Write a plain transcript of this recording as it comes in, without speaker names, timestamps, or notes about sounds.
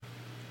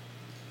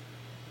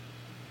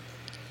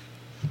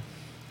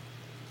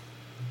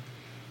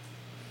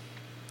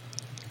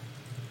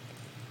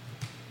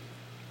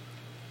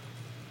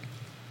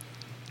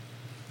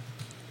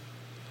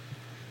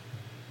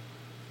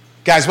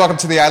Guys, welcome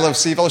to the I Love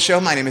CVille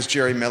show. My name is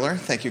Jerry Miller.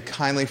 Thank you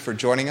kindly for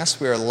joining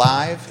us. We are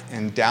live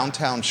in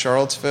downtown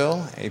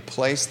Charlottesville, a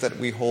place that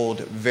we hold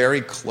very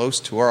close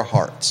to our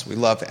hearts. We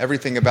love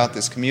everything about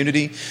this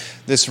community,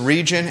 this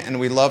region, and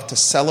we love to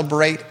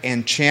celebrate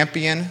and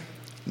champion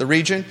the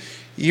region,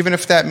 even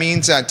if that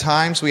means at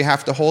times we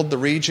have to hold the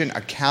region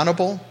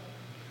accountable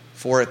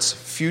for its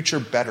future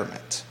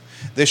betterment.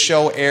 This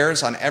show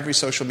airs on every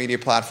social media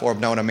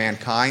platform known to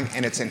mankind,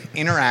 and it's an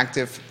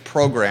interactive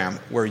program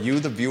where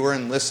you, the viewer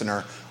and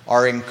listener,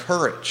 are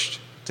encouraged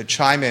to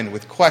chime in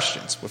with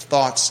questions, with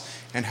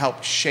thoughts, and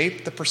help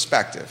shape the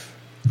perspective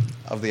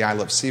of the I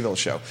Love CVille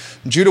show.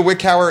 Judah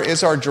Wickhauer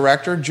is our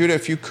director. Judah,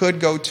 if you could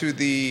go to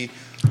the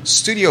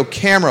studio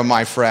camera,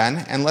 my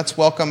friend, and let's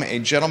welcome a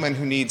gentleman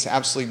who needs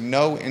absolutely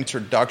no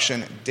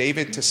introduction.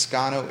 David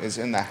Toscano is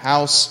in the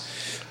house.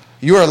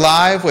 You are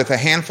live with a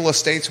handful of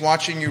states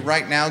watching you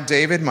right now.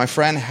 David, my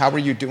friend, how are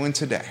you doing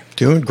today?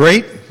 Doing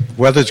great.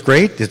 Weather's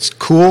great. It's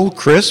cool,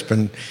 crisp,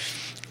 and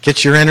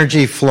gets your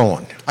energy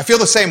flowing. I feel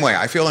the same way.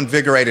 I feel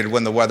invigorated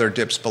when the weather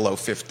dips below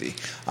 50.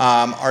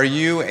 Are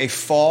you a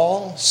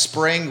fall,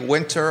 spring,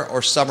 winter,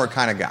 or summer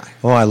kind of guy?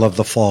 Oh, I love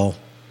the fall.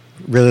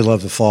 Really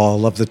love the fall.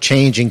 Love the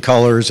changing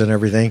colors and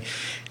everything.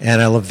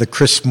 And I love the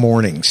crisp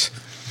mornings.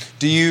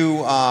 Do you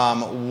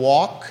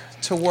walk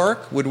to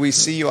work? Would we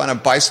see you on a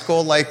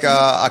bicycle like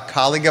a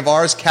colleague of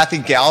ours, Kathy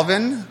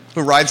Galvin,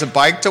 who rides a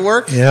bike to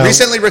work? Yeah.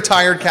 Recently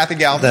retired Kathy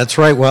Galvin. That's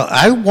right. Well,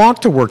 I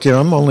walk to work.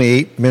 I'm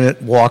only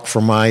 8-minute walk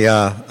from my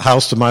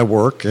house to my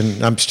work,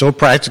 and I'm still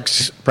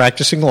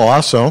practicing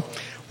law, so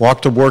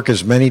walk to work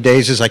as many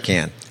days as I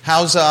can.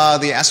 How's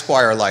the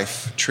Esquire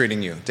life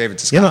treating you, David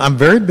Toscano? I'm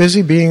very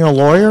busy being a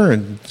lawyer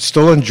and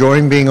still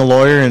enjoying being a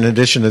lawyer in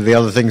addition to the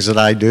other things that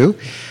I do.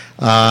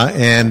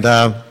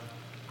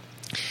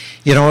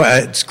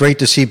 It's great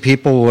to see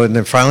people, and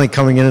they're finally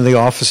coming into the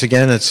office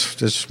again.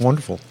 It's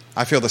wonderful.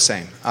 I feel the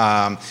same.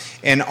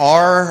 In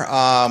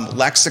our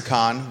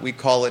lexicon, we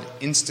call it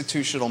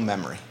institutional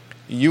memory.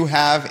 You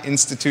have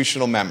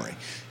institutional memory.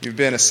 You've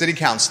been a city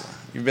councilor.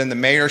 You've been the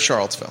mayor of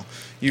Charlottesville.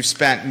 You've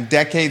spent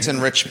decades in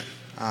Richmond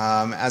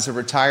as a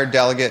retired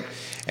delegate,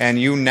 and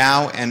you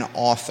now an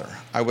author.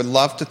 I would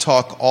love to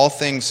talk all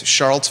things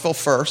Charlottesville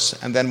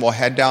first, and then we'll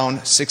head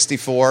down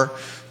 64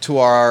 to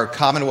our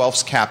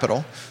Commonwealth's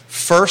capital.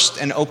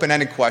 First, an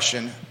open-ended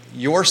question,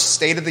 your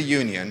State of the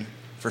Union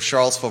for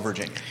Charlottesville,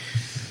 Virginia.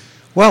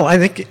 Well,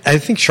 I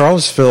think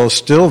Charlottesville is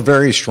still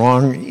very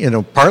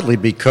strong, partly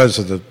because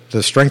of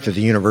the strength of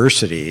the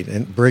university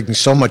and brings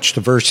so much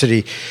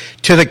diversity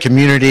to the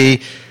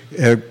community,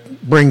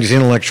 brings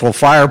intellectual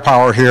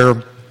firepower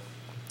here.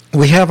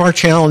 We have our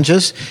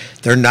challenges.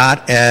 They're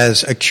not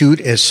as acute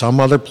as some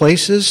other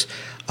places,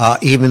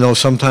 even though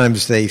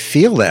sometimes they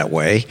feel that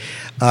way.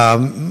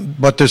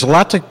 But there's a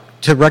lot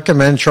to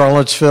recommend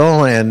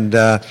Charlottesville, and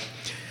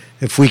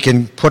if we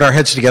can put our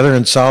heads together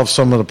and solve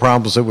some of the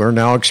problems that we're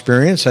now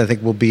experiencing, I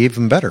think we'll be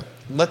even better.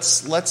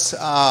 Let's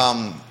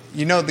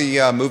you know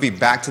the movie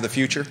Back to the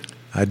Future?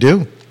 I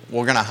do.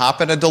 We're going to hop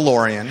in a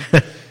DeLorean.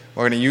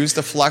 We're going to use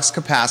the flux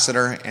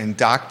capacitor and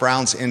Doc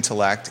Brown's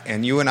intellect,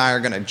 and you and I are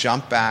going to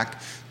jump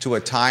back to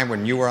a time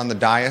when you were on the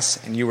dais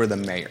and you were the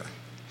mayor.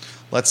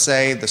 Let's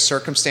say the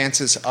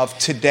circumstances of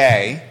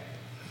today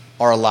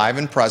are alive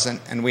and present,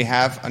 and we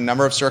have a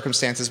number of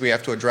circumstances we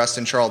have to address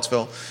in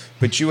Charlottesville,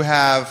 but you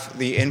have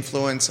the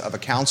influence of a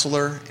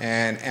councilor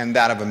and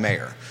that of a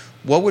mayor.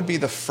 What would be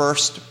the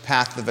first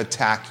path of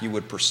attack you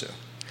would pursue?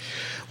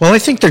 Well, I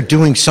think they're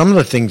doing some of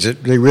the things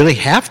that they really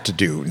have to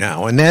do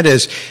now, and that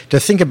is to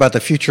think about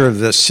the future of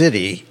the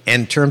city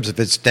in terms of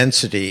its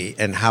density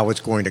and how it's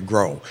going to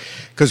grow.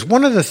 Because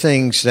one of the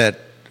things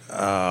that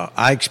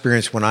I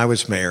experienced when I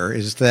was mayor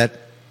is that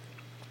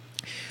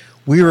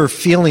we were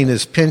feeling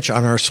this pinch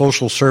on our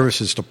social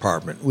services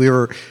department. We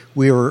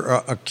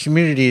were a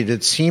community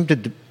that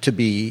seemed to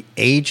be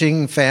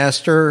aging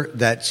faster,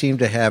 that seemed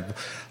to have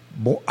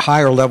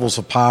higher levels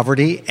of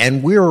poverty,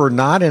 and we were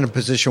not in a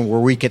position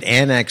where we could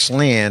annex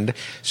land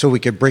so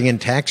we could bring in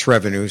tax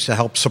revenues to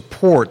help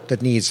support the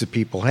needs that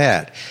people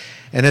had.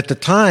 And at the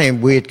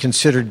time, we had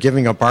considered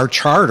giving up our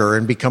charter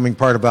and becoming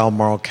part of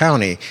Albemarle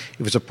County.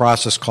 It was a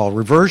process called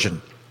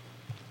reversion.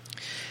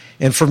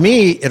 And for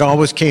me, it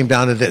always came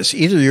down to this.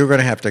 Either you were going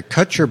to have to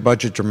cut your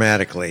budget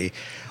dramatically,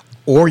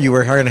 or you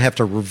were going to have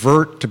to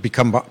revert to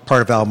become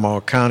part of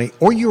Albemarle County,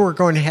 or you were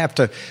going to have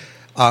to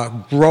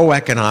grow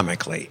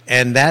economically.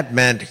 And that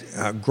meant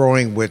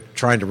growing with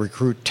trying to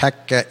recruit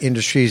tech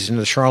industries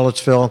into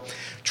Charlottesville,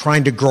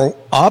 trying to grow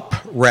up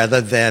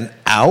rather than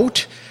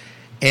out.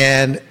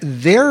 And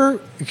they're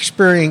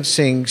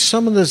experiencing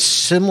some of the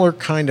similar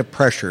kind of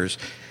pressures.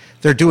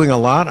 They're doing a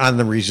lot on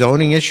the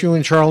rezoning issue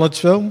in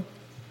Charlottesville.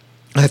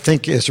 I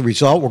think as a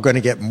result, we're going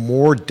to get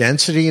more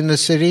density in the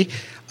city.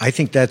 I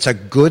think that's a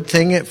good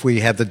thing if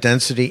we have the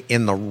density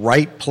in the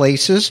right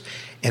places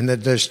and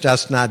that there's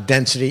just not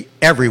density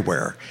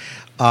everywhere.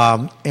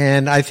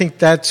 And I think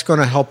that's going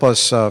to help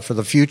us for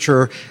the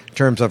future in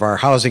terms of our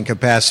housing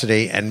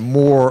capacity and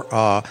more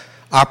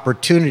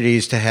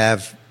opportunities to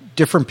have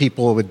different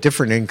people with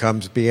different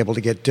incomes be able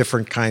to get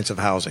different kinds of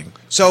housing.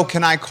 So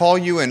can I call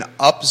you an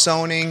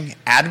upzoning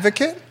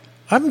advocate?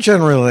 I'm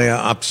generally an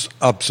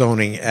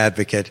upzoning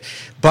advocate,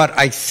 but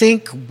I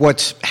think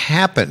what's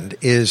happened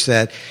is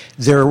that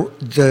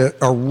the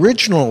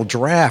original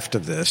draft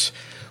of this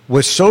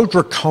was so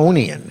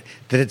draconian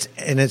that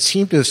it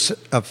seemed to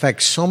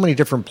affect so many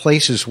different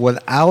places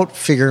without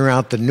figuring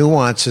out the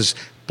nuances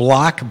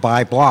block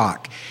by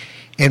block.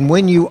 And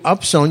when you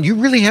upzone, you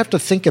really have to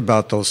think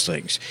about those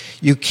things.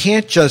 You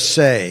can't just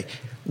say,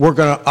 we're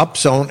going to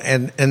upzone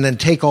and then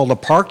take all the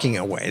parking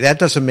away. That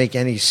doesn't make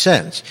any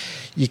sense.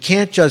 You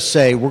can't just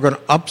say, we're going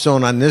to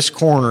upzone on this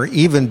corner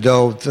even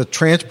though the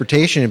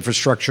transportation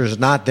infrastructure is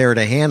not there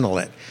to handle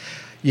it.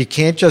 You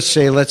can't just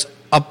say, let's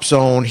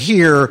upzone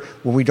here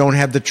when we don't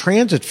have the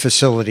transit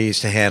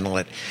facilities to handle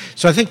it.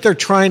 So I think they're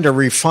trying to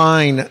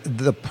refine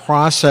the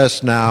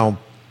process now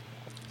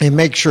and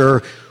make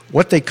sure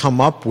what they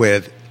come up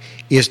with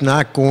is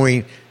not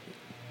going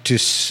to,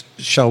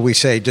 shall we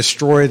say,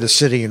 destroy the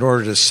city in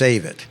order to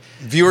save it.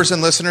 Viewers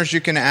and listeners,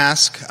 you can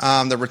ask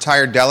the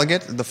retired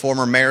delegate, the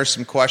former mayor,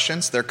 some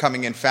questions. They're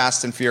coming in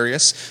fast and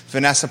furious.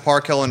 Vanessa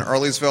Parkhill in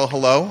Earlysville,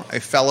 hello. A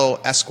fellow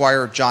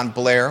Esquire, John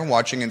Blair,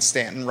 watching in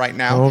Stanton right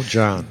now. Oh,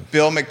 John.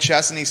 Bill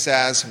McChesney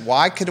says,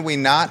 why could we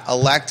not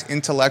elect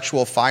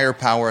intellectual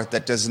firepower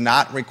that does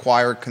not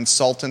require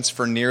consultants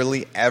for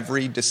nearly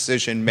every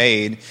decision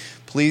made?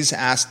 Please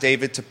ask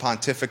David to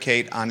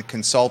pontificate on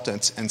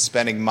consultants and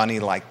spending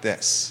money like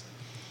this.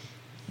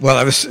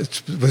 Well, it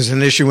was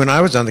an issue when I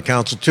was on the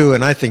council, too,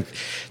 and I think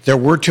there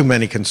were too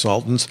many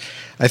consultants.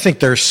 I think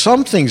there are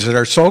some things that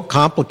are so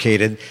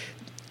complicated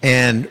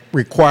and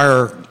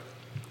require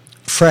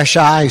fresh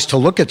eyes to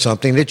look at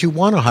something that you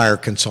want to hire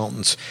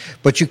consultants.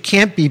 But you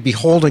can't be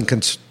beholden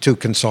to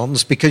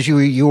consultants because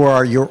you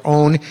are your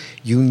own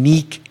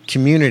unique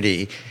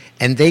community,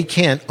 and they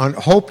can't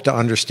hope to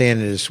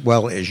understand it as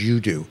well as you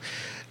do.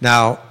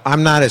 Now,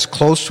 I'm not as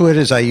close to it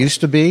as I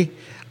used to be.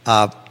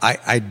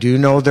 I do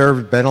know there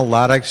have been a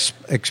lot of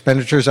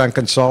expenditures on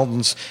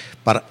consultants,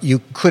 but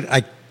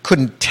I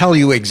couldn't tell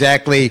you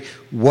exactly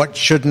what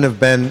shouldn't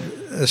have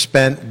been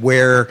spent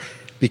where,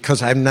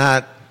 because I'm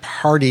not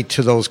party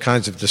to those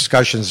kinds of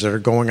discussions that are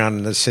going on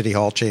in the City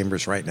Hall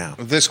chambers right now.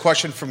 This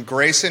question from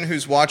Grayson,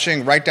 who's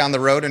watching right down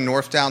the road in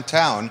North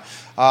Downtown.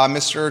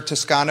 Mr.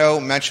 Toscano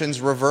mentions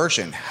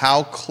reversion.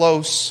 How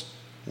close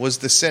was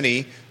the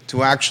city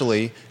to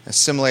actually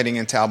assimilating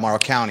into Albemarle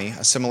County,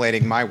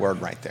 assimilating my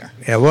word right there?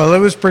 Yeah, well, it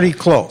was pretty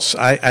close.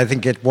 I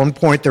think at one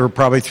point there were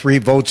probably 3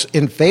 votes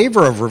in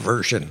favor of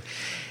reversion.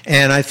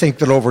 And I think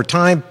that over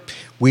time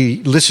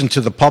we listened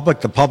to the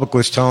public. The public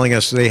was telling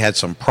us they had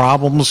some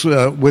problems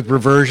with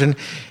reversion.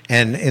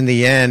 And in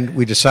the end,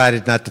 we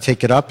decided not to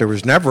take it up. There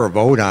was never a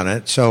vote on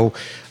it. So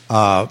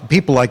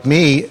people like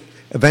me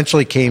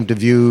eventually came to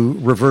view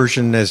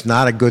reversion as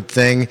not a good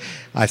thing.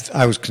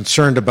 I was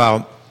concerned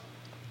about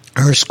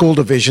our school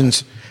division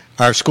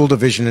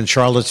in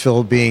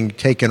Charlottesville being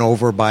taken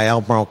over by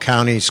Albemarle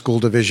County School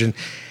Division,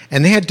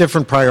 and they had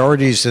different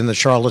priorities than the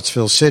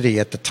Charlottesville city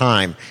at the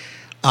time.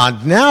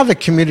 Now the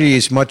community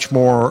is much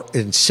more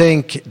in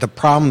sync. The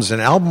problems in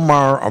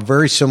Albemarle are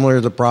very similar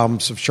to the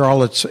problems of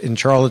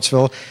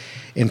Charlottesville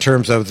in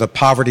terms of the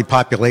poverty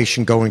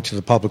population going to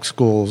the public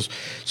schools.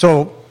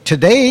 So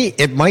today,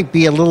 it might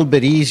be a little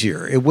bit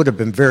easier. It would have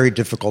been very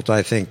difficult,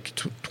 I think,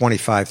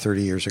 25,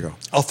 30 years ago.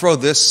 I'll throw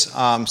this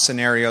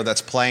scenario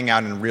that's playing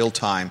out in real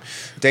time.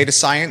 Data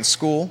science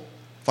school,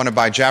 funded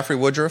by Jaffrey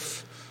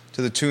Woodruff,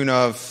 to the tune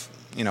of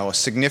a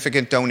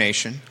significant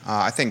donation.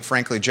 I think,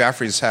 frankly,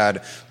 Jaffrey's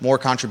had more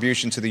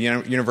contribution to the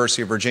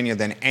University of Virginia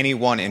than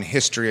anyone in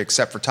history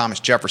except for Thomas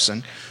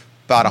Jefferson.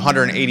 About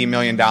 $180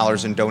 million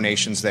in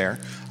donations there.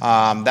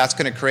 That's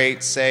going to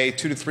create, say,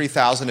 2,000 to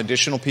 3,000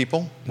 additional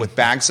people with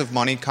bags of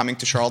money coming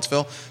to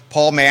Charlottesville.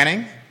 Paul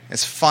Manning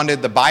has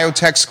funded the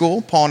biotech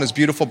school, Paul and his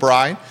beautiful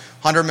bride.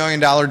 $100 million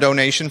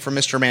donation from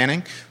Mr.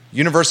 Manning.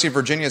 University of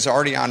Virginia is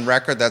already on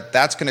record that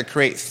that's going to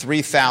create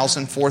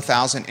 3,000,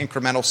 4,000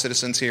 incremental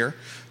citizens here.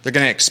 They're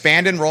going to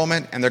expand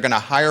enrollment, and they're going to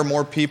hire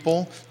more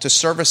people to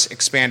service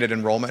expanded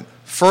enrollment.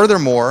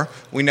 Furthermore,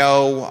 we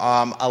know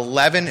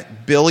 $11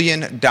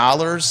 billion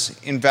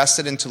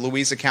invested into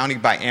Louisa County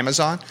by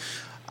Amazon.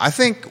 I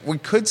think we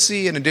could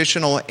see an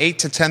additional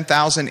 8,000 to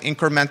 10,000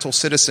 incremental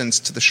citizens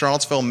to the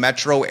Charlottesville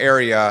metro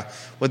area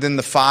within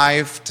the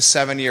 5 to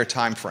 7 year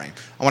time frame.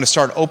 I want to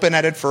start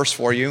open-ended first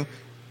for you.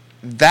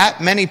 That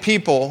many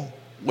people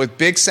with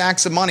big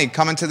sacks of money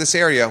coming to this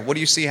area, what do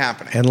you see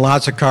happening? And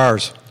lots of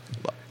cars.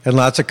 And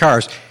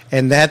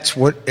that's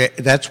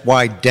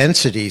why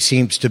density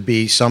seems to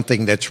be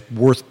something that's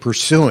worth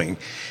pursuing,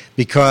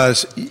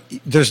 because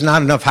there's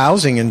not enough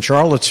housing in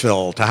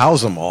Charlottesville to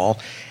house them all.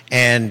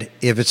 And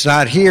if it's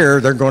not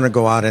here, they're going to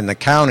go out in the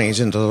counties,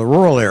 into the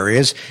rural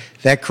areas.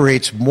 That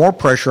creates more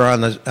pressure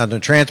on the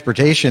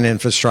transportation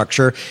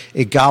infrastructure.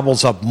 It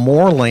gobbles up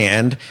more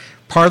land.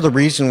 Part of the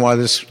reason why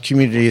this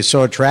community is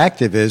so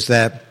attractive is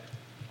that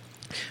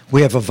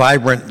we have a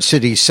vibrant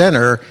city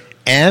center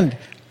and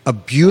a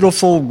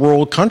beautiful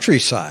rural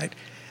countryside.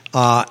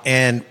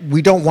 and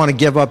we don't want to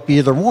give up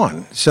either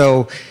one.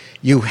 So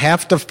you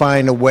have to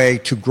find a way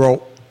to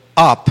grow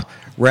up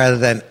rather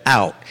than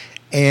out.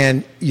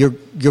 And you're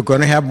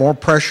going to have more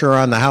pressure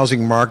on the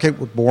housing market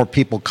with more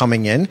people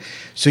coming in.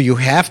 So you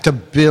have to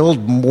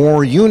build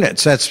more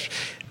units. That's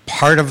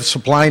part of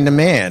supply and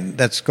demand.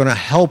 That's going to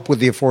help with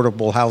the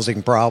affordable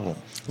housing problem.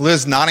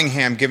 Liz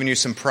Nottingham giving you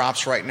some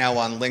props right now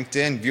on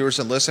LinkedIn. Viewers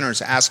and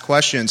listeners ask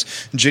questions.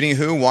 Ginny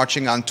Hu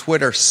watching on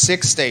Twitter.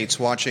 6 states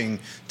watching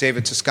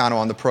David Toscano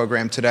on the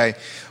program today.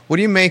 What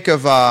do you make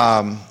of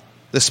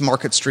this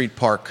Market Street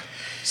Park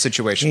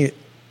situation?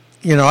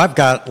 You know, I've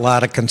got a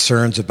lot of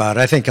concerns about it.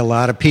 I think a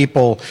lot of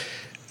people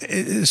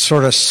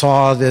sort of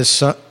saw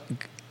this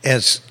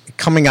as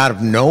coming out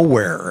of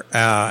nowhere.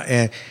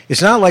 And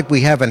it's not like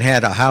we haven't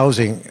had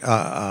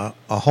a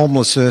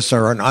homelessness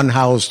or an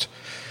unhoused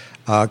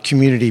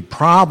community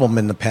problem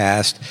in the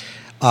past.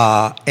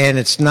 And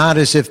it's not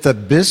as if the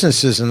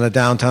businesses in the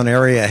downtown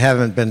area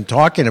haven't been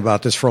talking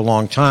about this for a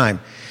long time.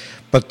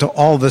 But to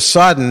all of a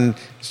sudden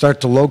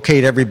start to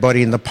locate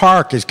everybody in the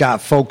park has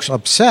got folks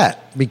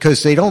upset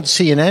because they don't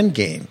see an end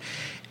game.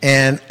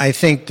 And I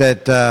think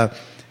that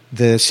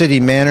the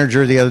city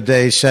manager the other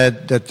day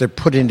said that they're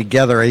putting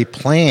together a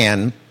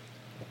plan,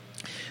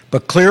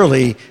 but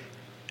clearly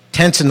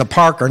tents in the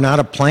park are not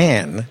a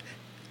plan.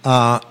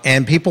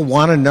 And people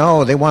want to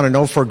know, they want to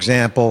know, for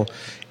example,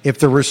 if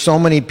there were so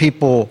many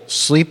people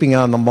sleeping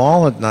on the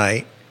mall at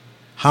night,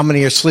 how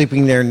many are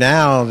sleeping there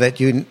now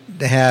that you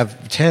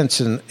have tents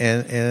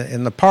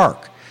in the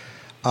park?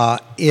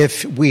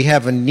 If we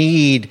have a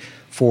need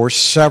for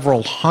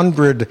several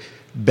hundred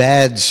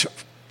beds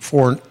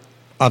for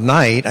a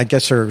night, I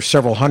guess there are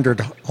several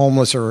hundred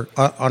homeless or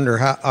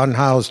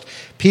unhoused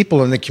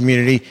people in the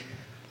community,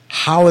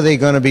 how are they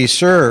going to be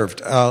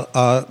served?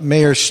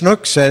 Mayor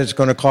Snook said it's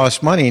going to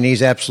cost money, and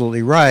he's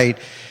absolutely right.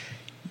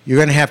 You're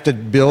going to have to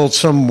build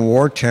some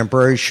more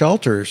temporary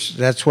shelters.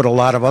 That's what a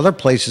lot of other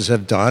places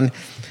have done.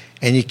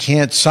 And you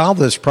can't solve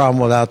this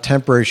problem without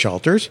temporary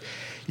shelters.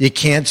 You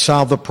can't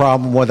solve the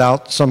problem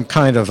without some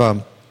kind of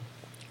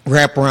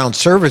wraparound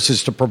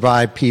services to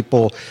provide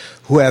people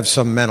who have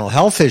some mental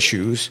health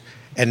issues.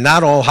 And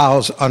not all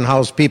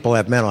unhoused people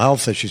have mental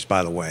health issues,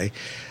 by the way.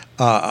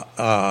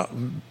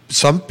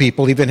 Some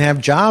people even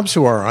have jobs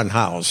who are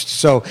unhoused.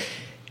 So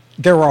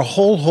there are a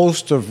whole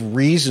host of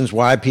reasons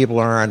why people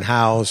are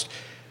unhoused.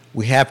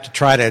 We have to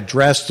try to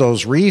address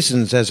those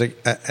reasons as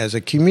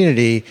a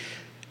community.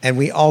 And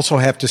we also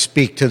have to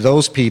speak to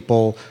those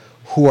people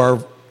who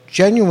are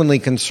genuinely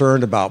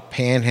concerned about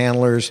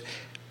panhandlers,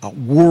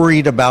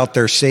 worried about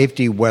their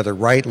safety, whether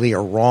rightly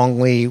or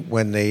wrongly,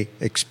 when they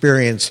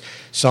experience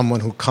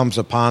someone who comes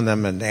upon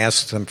them and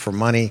asks them for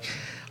money.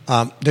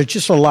 There's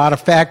just a lot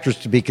of factors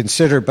to be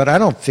considered, but I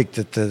don't think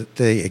that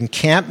the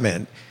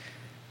encampment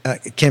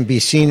can be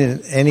seen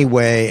in any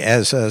way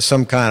as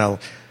some kind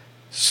of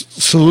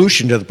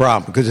solution to the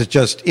problem, because it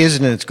just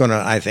isn't, and it's going to,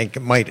 I think,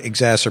 it might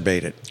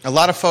exacerbate it. A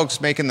lot of folks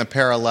making the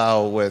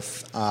parallel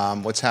with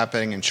what's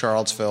happening in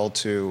Charlottesville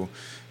to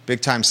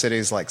big-time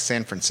cities like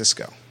San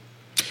Francisco.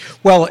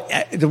 Well,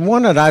 the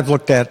one that I've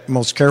looked at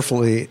most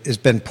carefully has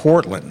been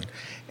Portland,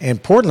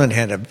 and Portland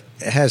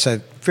has a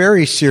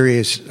very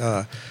serious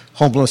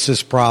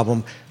homelessness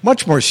problem,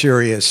 much more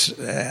serious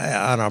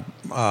on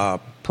a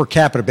per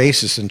capita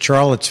basis than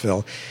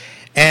Charlottesville,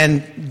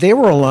 and they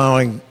were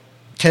allowing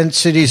tent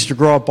cities to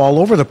grow up all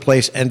over the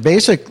place, and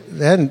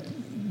then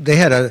they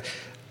had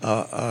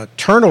a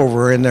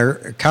turnover in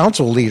their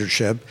council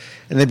leadership,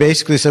 and they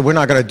basically said, we're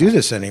not going to do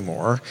this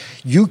anymore.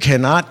 You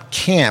cannot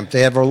camp.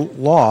 They have a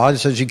law that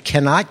says you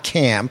cannot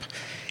camp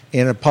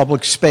in a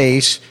public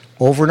space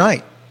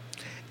overnight.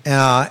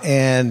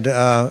 And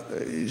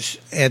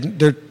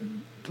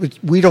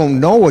we don't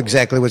know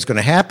exactly what's going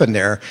to happen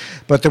there,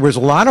 but there was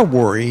a lot of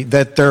worry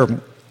that their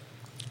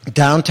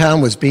downtown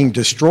was being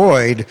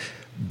destroyed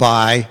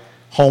by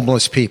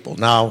homeless people.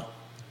 Now,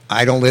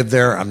 I don't live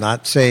there. I'm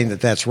not saying that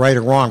that's right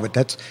or wrong, but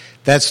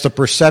that's the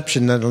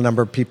perception that a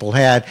number of people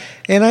had.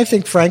 And I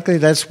think, frankly,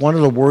 that's one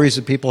of the worries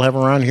that people have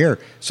around here.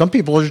 Some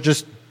people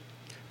just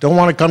don't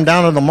want to come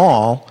down to the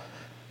mall.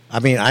 I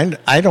mean,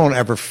 I don't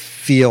ever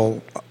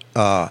feel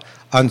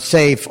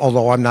unsafe,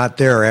 although I'm not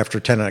there after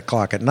 10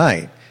 o'clock at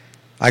night.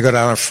 I go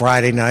down on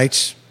Friday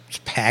nights. It's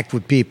packed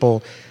with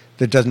people.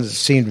 There doesn't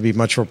seem to be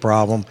much of a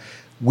problem.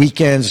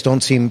 Weekends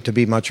don't seem to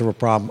be much of a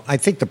problem. I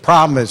think the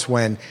problem is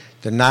when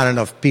there are not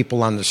enough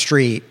people on the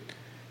street,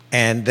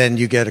 and then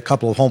you get a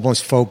couple of homeless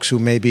folks who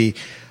may be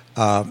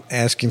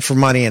asking for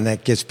money, and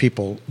that gives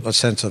people a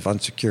sense of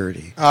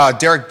insecurity.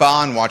 Derek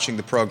Bond watching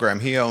the program.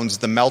 He owns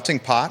The Melting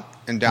Pot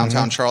in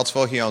downtown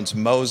Charlottesville. He owns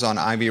Moe's on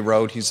Ivy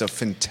Road. He's a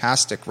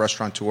fantastic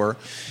restaurateur.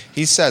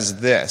 He says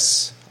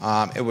this,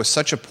 it was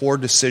such a poor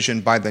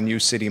decision by the new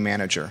city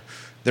manager.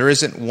 There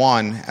isn't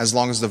one as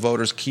long as the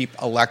voters keep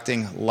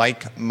electing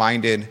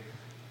like-minded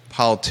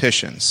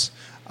politicians.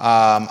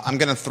 I'm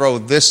going to throw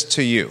this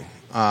to you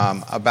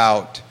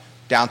about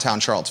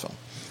downtown Charlottesville.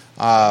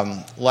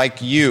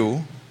 Like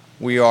you,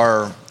 we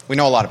know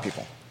a lot of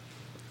people.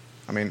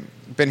 I mean,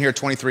 been here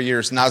 23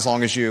 years, not as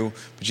long as you,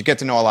 but you get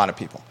to know a lot of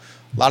people.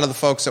 A lot of the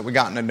folks that we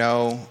gotten to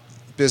know,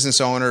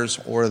 business owners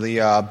or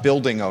the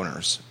building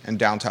owners in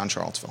downtown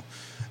Charlottesville.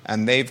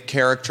 And they've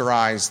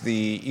characterized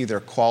the either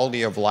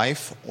quality of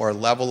life or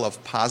level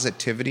of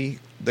positivity,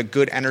 the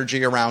good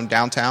energy around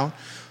downtown,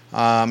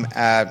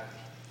 at,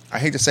 I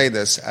hate to say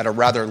this, at a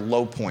rather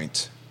low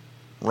point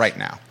right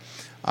now.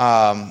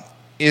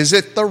 Is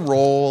it the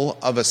role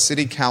of a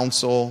city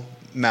council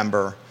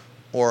member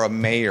or a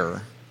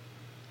mayor,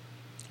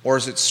 or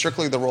is it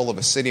strictly the role of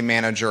a city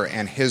manager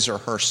and his or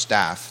her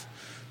staff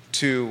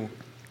to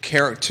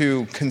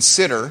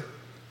consider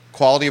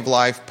quality of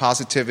life,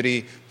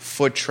 positivity,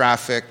 foot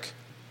traffic,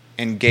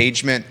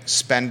 engagement,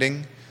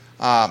 spending?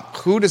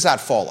 Who does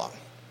that fall on?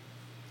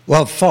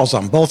 Well, it falls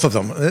on both of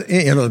them.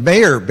 The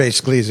mayor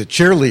basically is a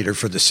cheerleader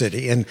for the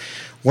city, and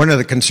one of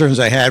the concerns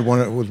I had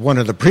with one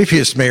of the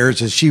previous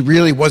mayors is she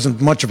really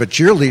wasn't much of a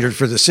cheerleader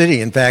for the city.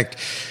 In fact,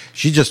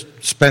 she just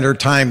spent her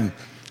time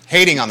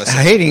hating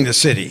the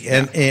city,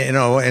 and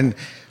and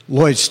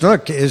Lloyd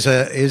Snook is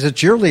a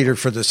cheerleader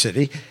for the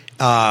city,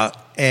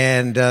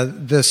 and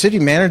the city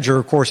manager,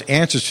 of course,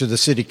 answers to the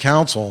city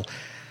council.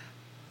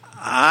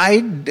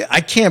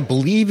 I can't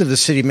believe that the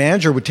city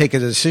manager would take a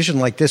decision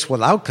like this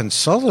without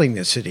consulting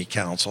the city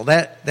council.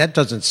 That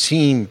doesn't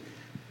seem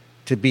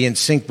to be in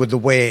sync with the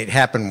way it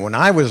happened when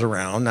I was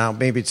around. Now,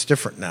 maybe it's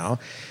different now.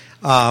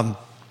 But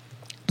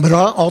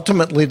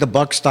ultimately, the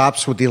buck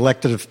stops with the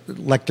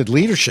elected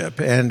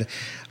leadership. And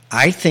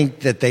I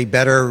think that they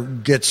better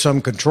get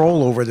some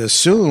control over this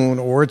soon,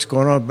 or it's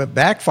going to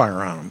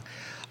backfire on them.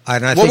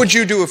 And what would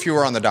you do if you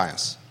were on the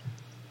dais?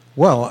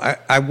 Well,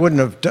 I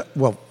wouldn't have.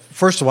 Well,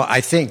 first of all,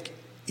 I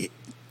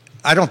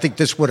don't think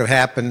this would have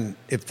happened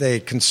if they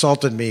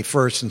consulted me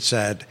first and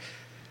said,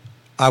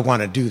 I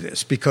want to do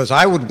this, because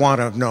I would want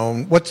to have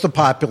known what's the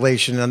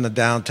population in the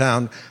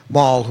downtown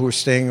mall who are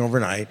staying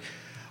overnight.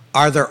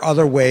 Are there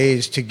other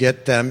ways to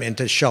get them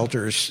into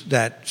shelters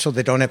so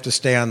they don't have to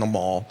stay on the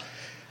mall?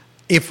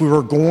 If we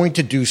were going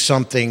to do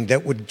something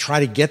that would try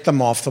to get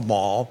them off the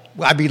mall,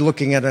 I'd be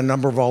looking at a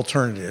number of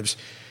alternatives.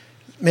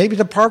 Maybe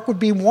the park would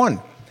be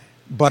one,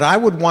 but I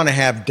would want to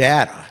have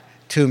data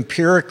to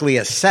empirically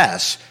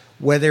assess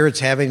whether it's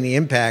having the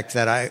impact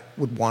that I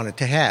would want it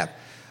to have.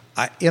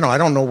 I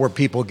don't know where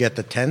people get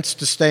the tents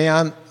to stay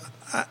on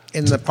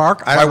in the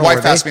park. My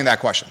wife asked me that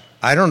question.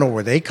 I don't know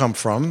where they come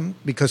from,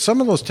 because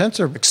some of those tents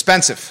are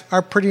expensive,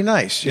 are pretty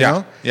nice. You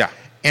know? Yeah.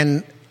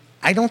 And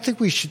I don't think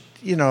we should.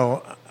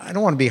 I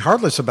don't want to be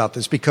heartless about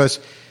this, because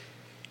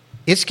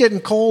it's getting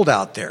cold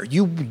out there.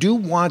 You do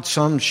want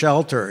some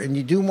shelter, and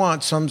you do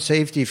want some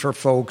safety for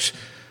folks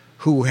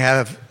who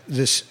have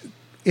this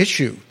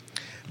issue.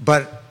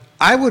 But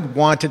I would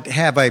want to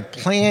have a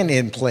plan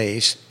in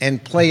place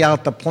and play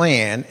out the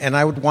plan, and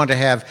I would want to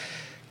have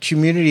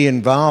community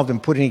involved in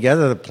putting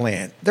together the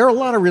plan. There are a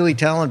lot of really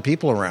talented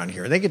people around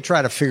here. They could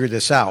try to figure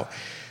this out.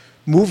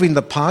 Moving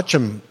the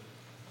Pacham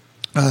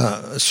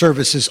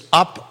services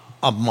up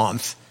a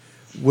month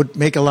would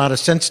make a lot of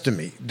sense to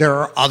me. There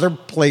are other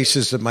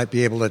places that might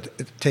be able to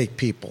take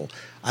people.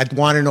 I'd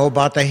want to know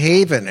about the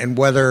Haven and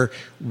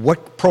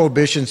what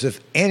prohibitions, if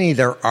any,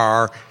 there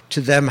are to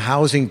them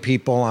housing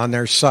people on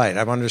their site.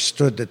 I've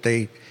understood that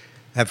they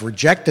have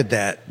rejected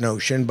that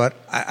notion, but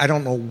I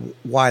don't know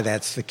why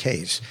that's the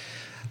case.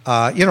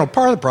 Part of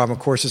the problem, of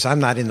course, is I'm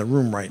not in the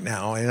room right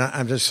now, and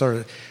I'm just sort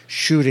of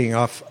shooting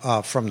off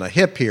from the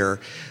hip here.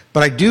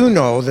 But I do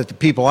know that the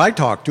people I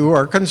talk to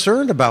are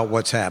concerned about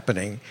what's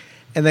happening,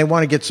 and they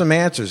want to get some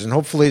answers. And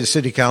hopefully the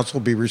city council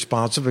will be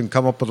responsive and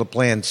come up with a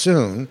plan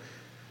soon,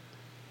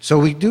 so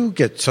we do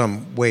get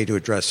some way to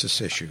address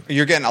this issue.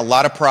 You're getting a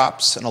lot of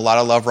props and a lot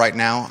of love right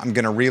now. I'm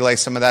going to relay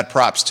some of that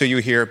props to you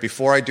here.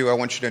 Before I do, I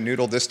want you to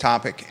noodle this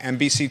topic.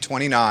 NBC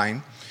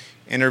 29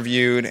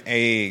 interviewed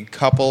a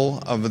couple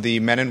of the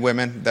men and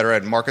women that are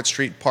at Market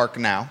Street Park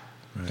now.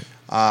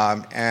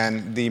 Right.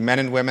 And the men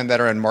and women that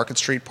are in Market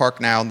Street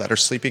Park now that are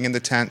sleeping in the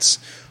tents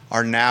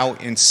are now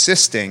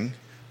insisting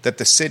that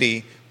the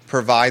city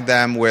provide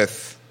them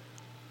with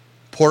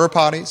porta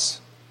potties,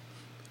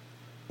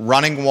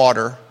 running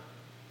water,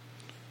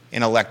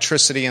 and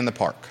electricity in the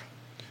park.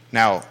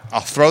 Now,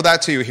 I'll throw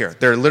that to you here.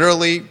 They're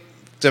literally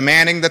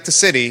demanding that the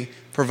city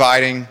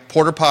providing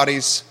porta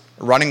potties,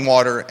 running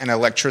water, and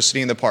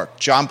electricity in the park.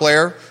 John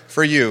Blair,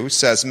 for you,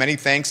 says, many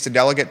thanks to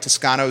Delegate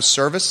Toscano's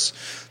service.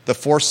 The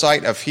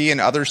foresight of he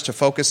and others to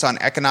focus on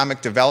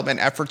economic development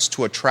efforts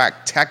to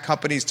attract tech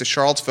companies to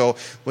Charlottesville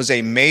was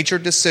a major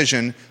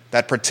decision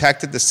that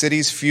protected the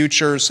city's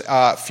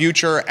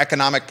future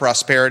economic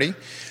prosperity.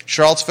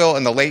 Charlottesville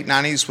in the late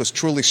 90s was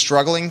truly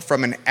struggling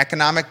from an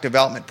economic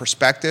development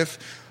perspective.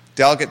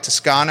 Delegate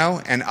Toscano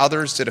and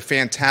others did a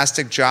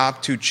fantastic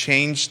job to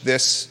change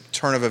this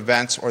turn of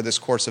events or this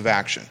course of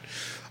action.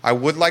 I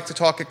would like to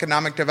talk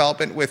economic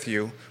development with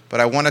you,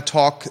 but I want to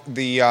talk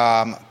the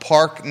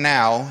park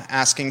now,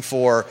 asking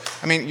for,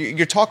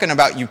 you're talking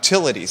about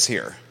utilities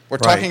here. We're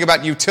talking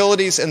about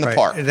utilities in the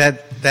park.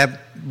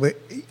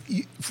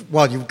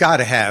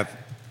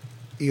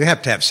 You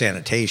have to have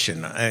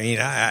sanitation.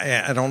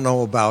 I don't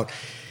know about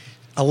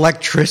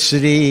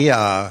electricity,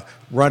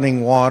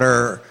 running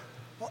water.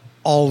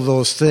 all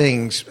those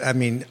things. I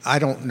mean, I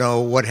don't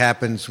know what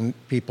happens when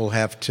people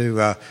have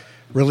to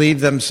relieve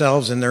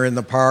themselves and they're in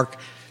the park.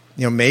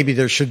 You know, maybe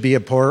there should be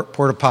a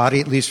porta potty,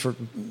 at least for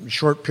a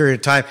short period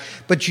of time.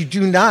 But you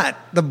do not.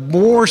 The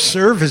more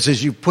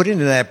services you put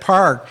into that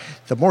park,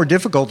 the more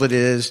difficult it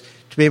is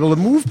to be able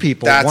to move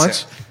people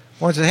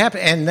once it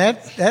happens. And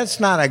that's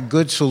not a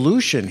good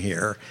solution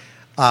here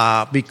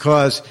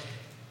because,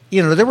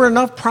 you know, there were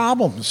enough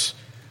problems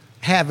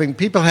having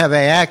people have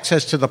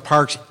access to the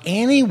parks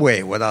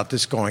anyway without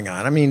this going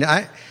on. I mean,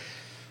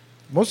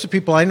 most of the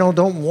people I know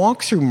don't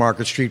walk through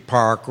Market Street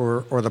Park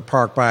or the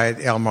park by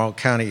the Albemarle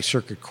County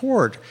Circuit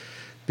Court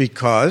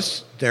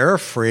because they're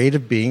afraid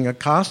of being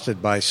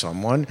accosted by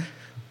someone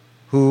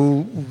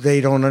who they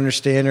don't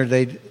understand or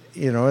they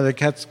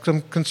got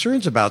some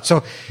concerns about.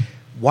 So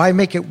why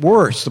make it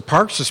worse? The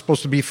parks are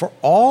supposed to be for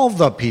all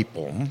the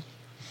people.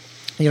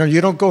 You know,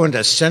 you don't go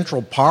into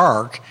Central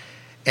Park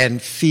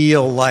and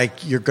feel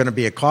like you're going to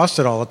be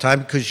accosted all the time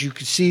because you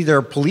can see there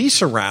are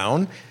police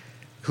around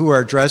who are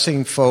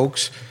addressing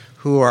folks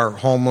who are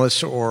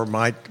homeless or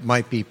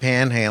might be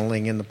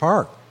panhandling in the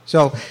park.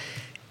 So,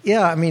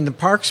 yeah, I mean, the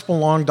parks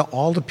belong to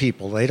all the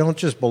people. They don't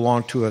just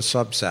belong to a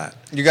subset.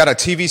 You got a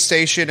TV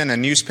station and a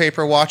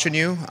newspaper watching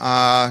you.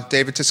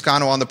 David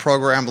Toscano on the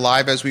program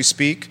live as we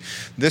speak.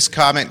 This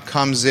comment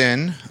comes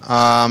in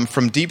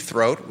from Deep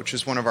Throat, which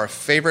is one of our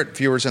favorite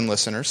viewers and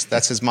listeners.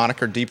 That's his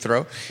moniker, Deep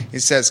Throat. He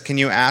says, can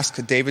you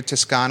ask David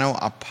Toscano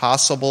a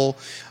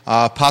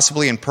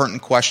possibly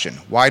impertinent question?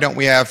 Why don't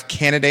we have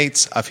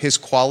candidates of his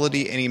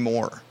quality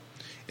anymore?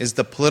 Is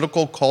the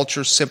political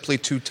culture simply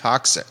too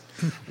toxic?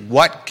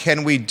 What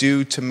can we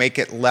do to make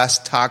it less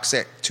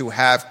toxic to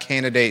have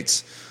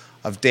candidates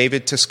of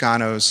David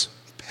Toscano's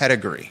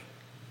pedigree?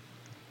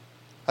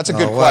 That's a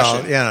good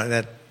question.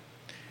 Yeah,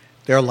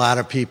 there are a lot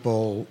of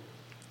people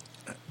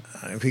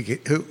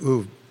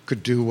who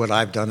could do what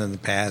I've done in the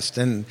past,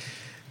 and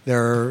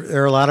there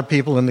are a lot of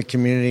people in the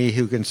community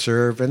who can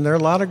serve, and there are a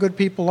lot of good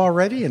people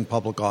already in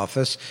public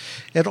office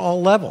at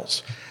all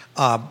levels.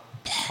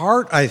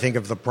 Part, I think,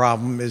 of the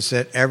problem is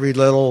that every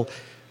little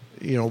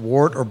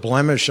wart or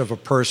blemish of a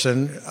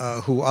person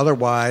who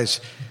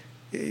otherwise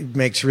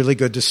makes really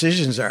good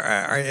decisions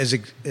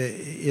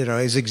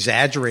is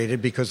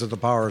exaggerated because of the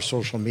power of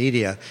social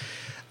media.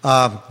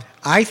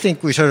 I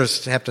think we sort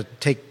of have to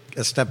take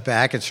a step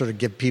back and sort of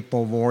give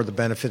people more the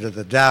benefit of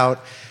the doubt.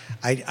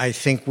 I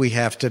think we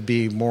have to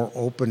be more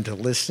open to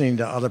listening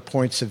to other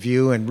points of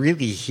view and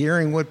really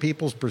hearing what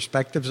people's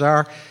perspectives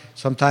are.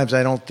 Sometimes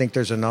I don't think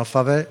there's enough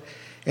of it.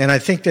 And I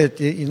think that,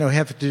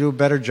 have to do a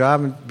better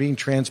job in being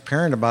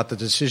transparent about the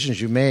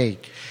decisions you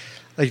make.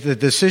 Like the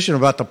decision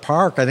about the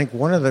park, I think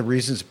one of the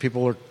reasons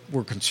people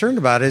were concerned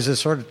about it is it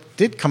sort of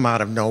did come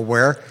out of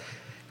nowhere,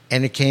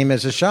 and it came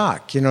as a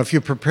shock. If you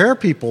prepare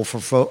people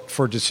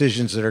for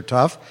decisions that are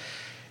tough,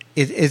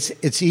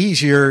 it's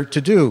easier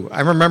to do. I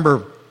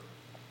remember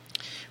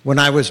when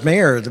I was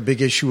mayor, the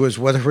big issue was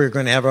whether we were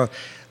going to have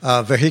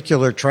a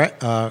vehicular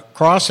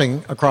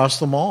crossing across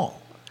the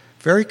mall.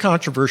 Very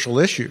controversial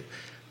issue.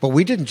 But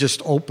we didn't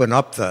just open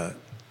up the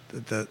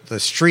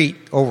street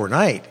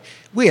overnight.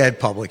 We had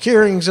public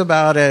hearings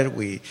about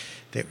it.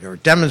 There were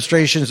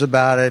demonstrations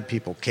about it.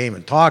 People came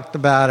and talked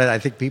about it. I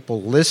think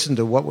people listened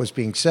to what was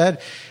being said.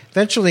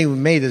 Eventually, we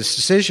made this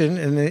decision,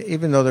 and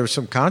even though there was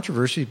some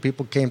controversy,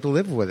 people came to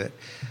live with it.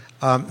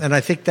 And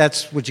I think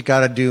that's what you got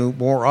to do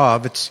more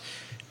of. It's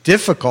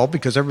difficult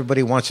because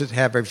everybody wants to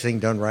have everything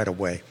done right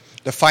away.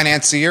 The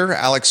financier,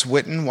 Alex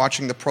Witten,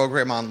 watching the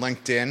program on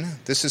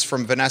LinkedIn. This is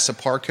from Vanessa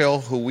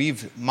Parkhill, who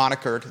we've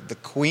monikered the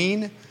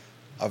Queen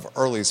of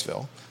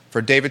Earlysville. For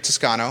David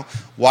Toscano,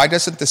 why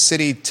doesn't the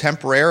city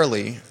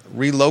temporarily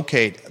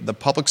relocate the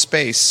public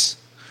space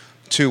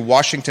to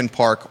Washington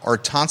Park or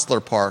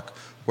Tonsler Park,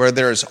 where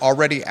there is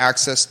already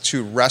access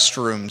to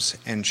restrooms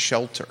and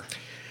shelter?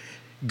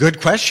 Good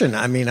question.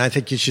 I mean, I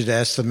think you should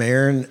ask the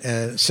mayor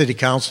and city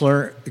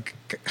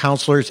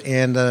councilors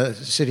and the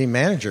city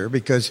manager,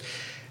 because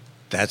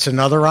that's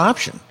another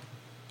option.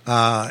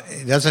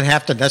 It doesn't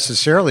have to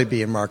necessarily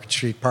be in Market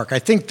Street Park. I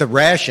think the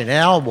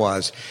rationale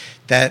was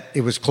that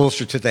it was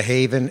closer to the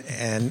Haven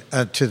and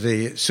to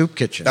the soup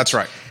kitchen. That's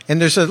right. And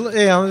there's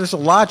a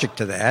logic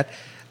to that.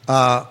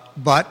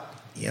 But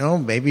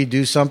maybe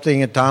do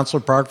something at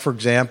Tonsler Park, for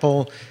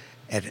example.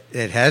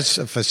 It has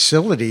a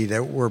facility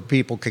where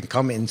people can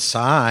come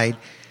inside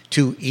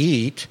to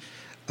eat.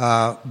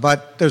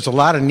 But there's a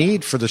lot of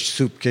need for the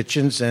soup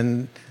kitchens,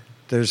 and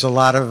there's a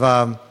lot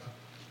of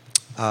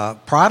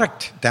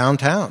product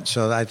downtown.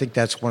 So I think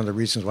that's one of the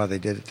reasons why they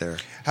did it there.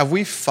 Have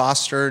we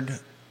fostered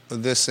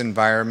this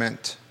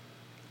environment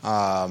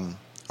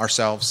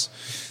ourselves?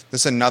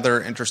 This is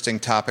another interesting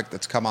topic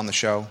that's come on the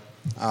show.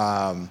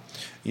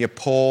 You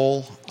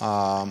poll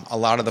a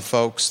lot of the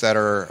folks that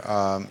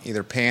are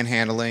either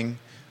panhandling,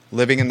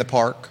 living in the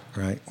park,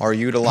 right, or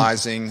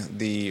utilizing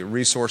the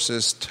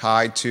resources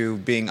tied to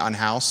being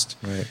unhoused.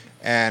 Right.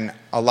 And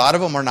a lot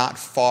of them are not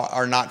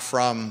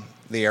from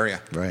the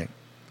area. Right.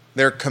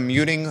 They're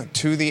commuting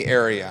to the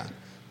area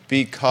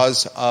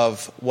because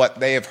of what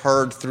they have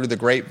heard through the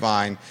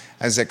grapevine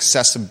as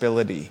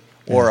accessibility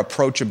or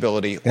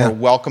approachability or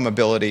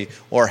welcomeability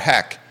or,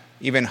 heck,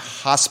 even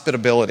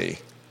hospitability.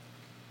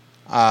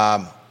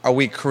 Are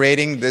we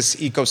creating this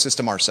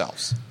ecosystem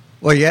ourselves?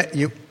 Well,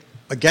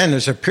 again,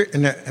 there's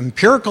an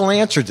empirical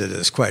answer to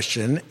this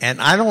question,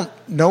 and I don't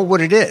know what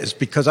it is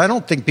because I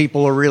don't think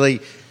people are really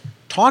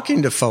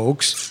talking to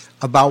folks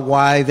about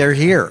why they're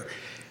here.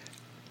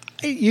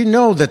 You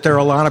know that there are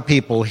a lot of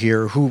people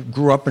here who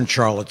grew up in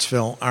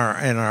Charlottesville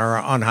and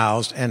are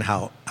unhoused and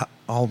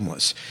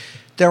homeless.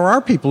 There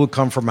are people who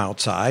come from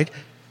outside.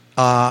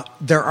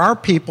 There are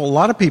a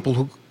lot of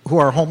people who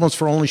are homeless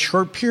for only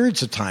short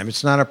periods of time.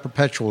 It's not a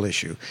perpetual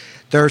issue.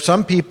 There are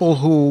some people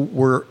who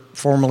were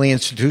formerly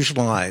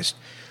institutionalized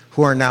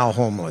who are now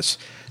homeless.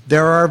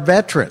 There are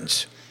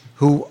veterans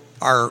who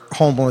are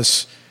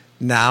homeless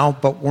now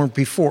but weren't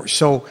before.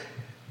 So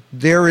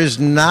there is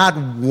not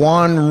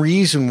one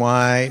reason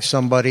why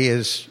somebody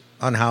is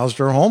unhoused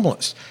or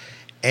homeless.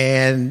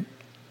 And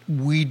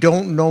we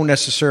don't know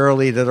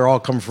necessarily that they're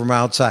all coming from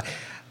outside.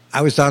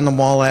 I was down the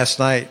mall last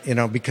night,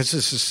 because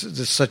this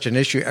is such an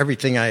issue.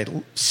 Everything I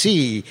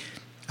see,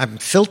 I'm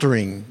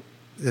filtering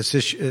this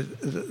issue,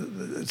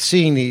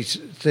 seeing these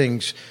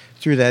things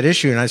through that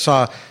issue. And I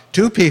saw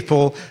two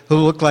people who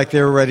looked like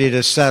they were ready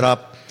to set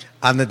up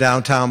on the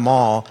downtown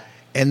mall,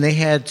 and they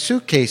had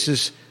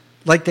suitcases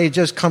like they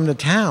just come to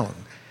town.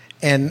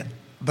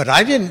 But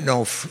I didn't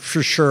know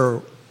for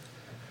sure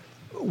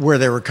where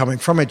they were coming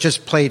from. It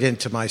just played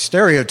into my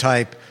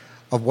stereotype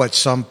of what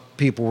some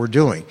people were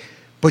doing.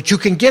 But you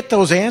can get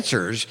those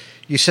answers.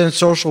 You send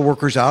social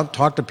workers out,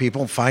 talk to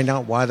people, and find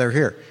out why they're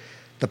here.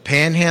 The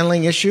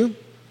panhandling issue,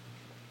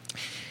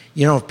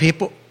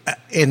 people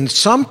in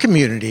some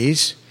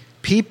communities,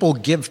 people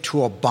give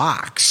to a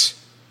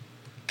box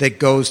that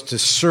goes to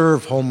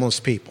serve homeless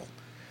people.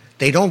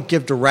 They don't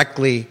give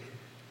directly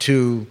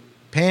to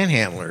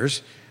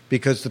panhandlers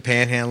because the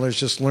panhandlers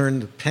just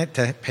learn to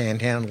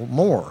panhandle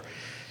more.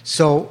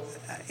 So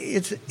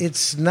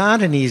it's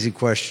not an easy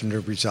question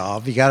to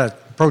resolve. You got to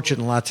approach it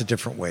in lots of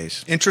different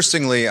ways.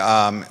 Interestingly,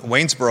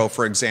 Waynesboro,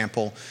 for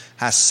example,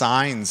 has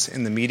signs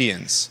in the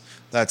medians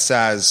that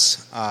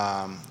says,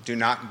 do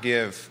not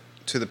give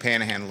to the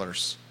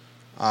panhandlers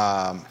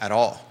at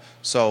all.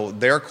 So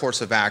their course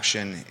of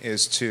action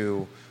is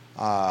to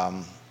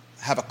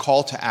have a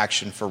call to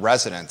action for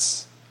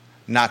residents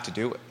not to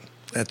do it.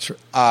 That's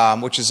right.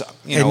 Which is,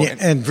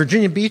 and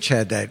Virginia Beach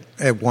had that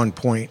at one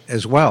point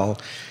as well.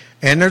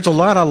 And there's a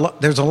lot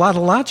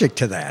of logic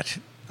to that.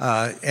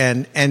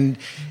 And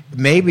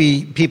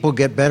maybe people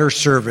get better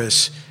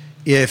service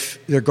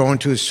if they're going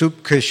to a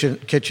soup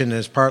kitchen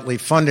that's partly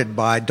funded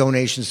by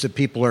donations that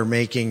people are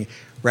making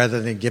rather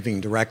than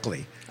giving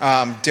directly.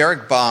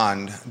 Derek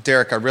Bond,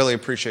 Derek, I really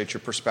appreciate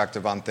your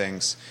perspective on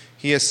things.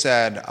 He has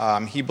said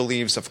he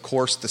believes, of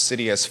course, the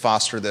city has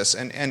fostered this.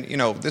 And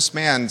this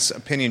man's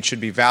opinion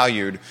should be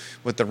valued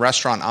with the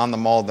restaurant on the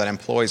mall that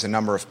employs a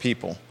number of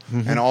people.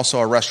 Mm-hmm. And also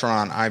a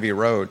restaurant on Ivy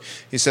Road.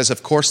 He says,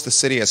 of course, the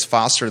city has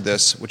fostered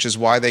this, which is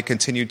why they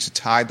continue to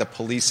tie the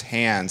police's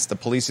hands,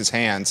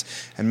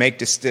 and make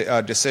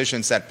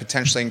decisions that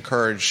potentially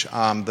encourage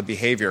the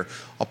behavior.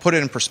 I'll put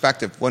it in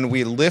perspective. When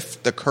we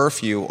lift the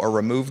curfew or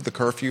remove the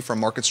curfew from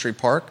Market Street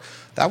Park,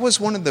 that was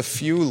one of the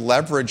few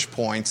leverage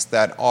points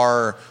that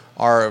are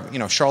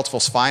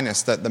Charlottesville's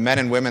finest, that the men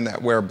and women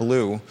that wear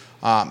blue,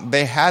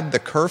 they had the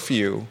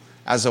curfew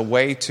as a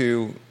way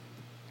to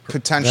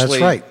potentially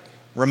That's right.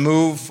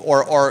 remove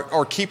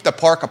or keep the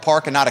park a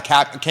park and not a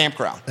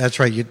campground. That's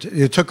right.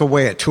 You took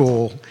away a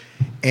tool,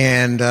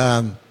 and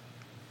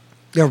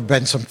there have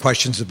been some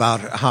questions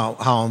about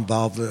how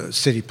involved the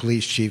city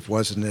police chief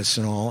was in this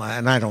and all,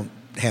 and I don't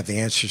have the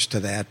answers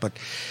to that. But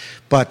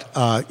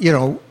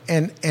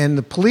and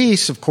the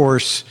police, of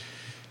course,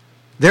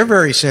 they're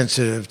very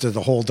sensitive to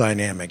the whole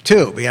dynamic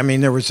too. I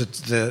mean, there was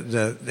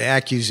the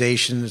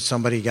accusation that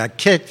somebody got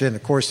kicked, and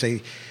of course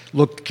they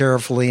looked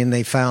carefully and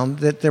they found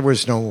that there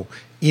was no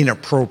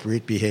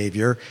inappropriate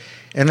behavior.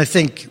 And I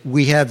think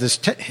we have this,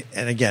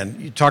 and again,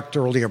 you talked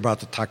earlier about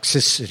the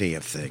toxicity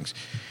of things.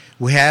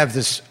 We have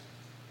this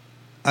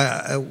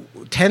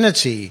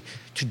tendency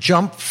to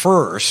jump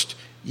first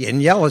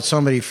and yell at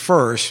somebody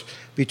first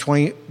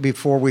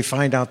before we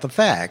find out the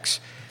facts.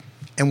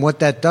 And what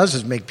that does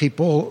is make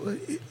people,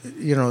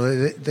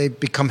 they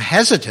become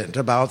hesitant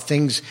about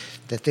things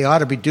that they ought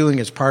to be doing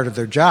as part of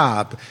their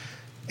job.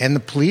 And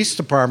the police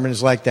department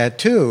is like that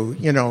too.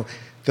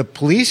 The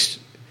police,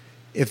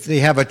 if they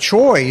have a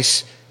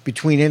choice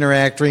between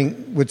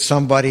interacting with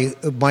somebody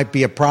who might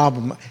be a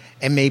problem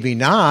and maybe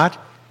not,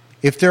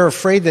 if they're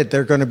afraid that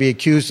they're going to be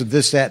accused of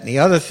this, that, and the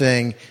other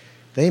thing,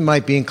 they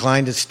might be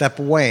inclined to step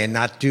away and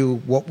not do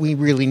what we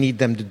really need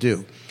them to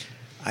do.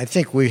 I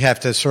think we have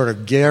to sort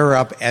of gear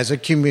up as a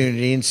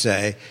community and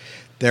say,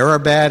 there are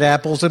bad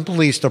apples in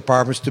police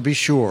departments to be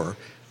sure,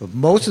 but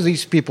most of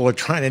these people are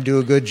trying to do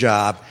a good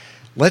job.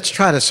 let's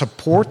try to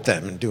support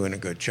them in doing a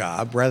good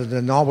job rather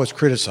than always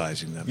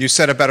criticizing them. You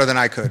said it better than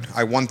I could.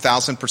 I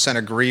 1,000%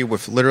 agree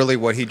with literally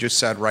what he just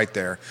said right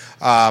there.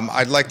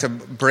 I'd like to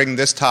bring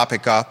this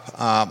topic up.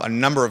 A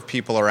number of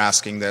people are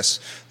asking this.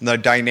 The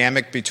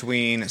dynamic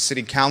between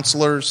city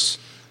councilors,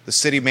 the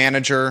city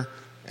manager,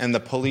 and the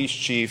police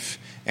chief,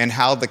 and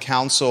how the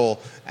council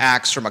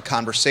acts from a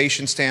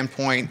conversation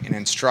standpoint, an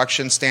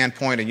instruction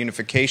standpoint, a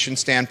unification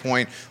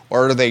standpoint,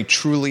 or are they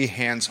truly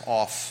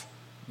hands-off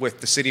with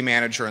the city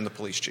manager and the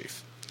police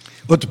chief?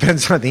 Well, it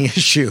depends on the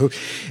issue.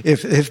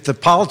 If the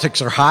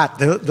politics are hot,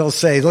 they'll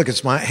say, look,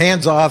 it's my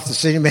hands off, the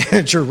city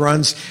manager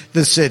runs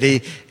the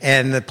city,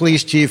 and the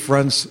police chief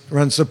runs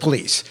the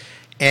police.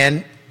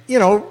 And,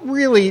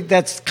 really,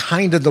 that's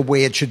kind of the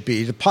way it should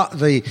be.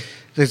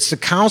 It's the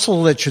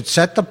council that should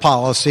set the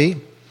policy,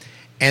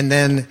 and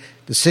then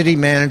the city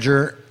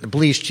manager, the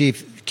police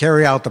chief,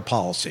 carry out the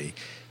policy.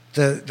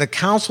 The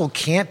council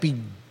can't be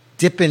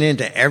dipping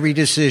into every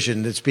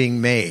decision that's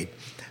being made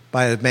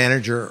by the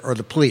manager or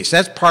the police.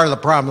 That's part of the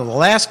problem of the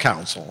last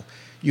council.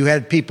 You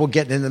had people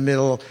getting in the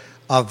middle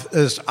of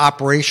this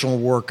operational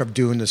work of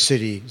doing the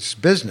city's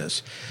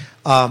business.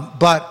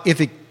 But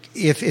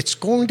if it's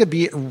going to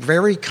be a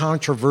very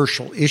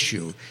controversial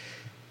issue,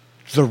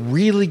 the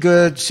really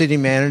good city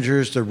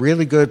managers, the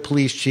really good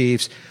police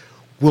chiefs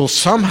will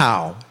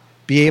somehow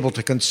be able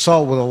to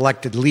consult with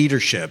elected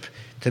leadership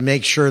to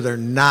make sure they're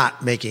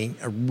not making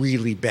a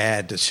really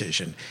bad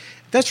decision.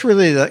 That's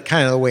really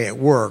kind of the way it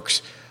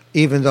works,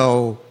 even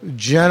though,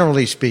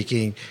 generally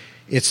speaking,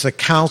 it's the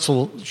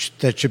council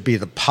that should be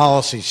the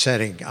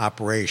policy-setting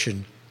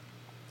operation,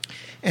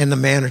 and the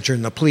manager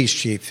and the police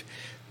chief,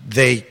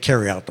 they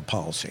carry out the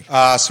policy.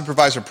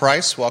 Supervisor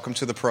Price, welcome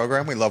to the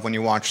program. We love when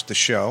you watch the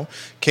show.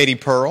 Katie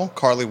Pearl,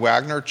 Carly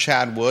Wagner,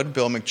 Chad Wood,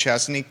 Bill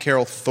McChesney,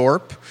 Carol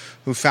Thorpe,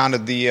 who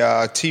founded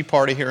the Tea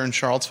Party here in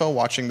Charlottesville,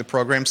 watching the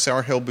program.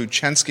 Sarah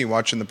Hill-Buchensky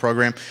watching the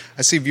program.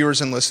 I see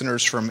viewers and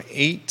listeners from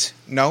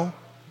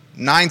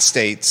 9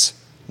 states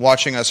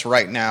watching us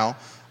right now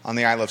on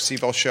the I Love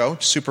CVille show.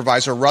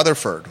 Supervisor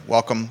Rutherford,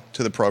 welcome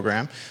to the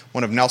program.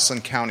 One of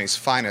Nelson County's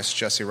finest,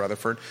 Jesse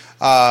Rutherford.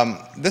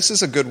 This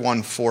is a good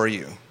one for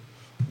you.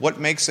 What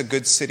makes a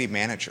good city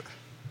manager?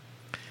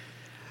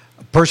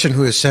 A person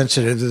who is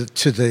sensitive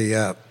to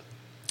the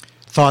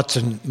thoughts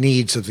and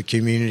needs of the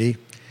community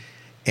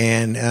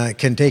and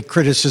can take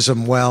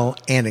criticism well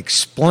and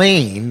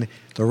explain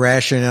the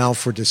rationale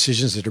for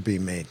decisions that are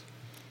being made.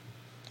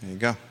 There you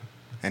go.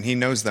 And he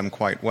knows them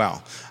quite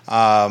well.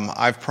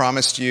 I've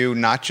promised you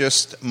not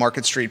just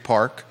Market Street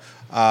Park,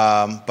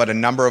 but a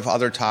number of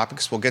other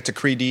topics. We'll get to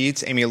Cree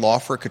Deeds, Amy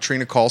Lawfer,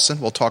 Katrina Carlson.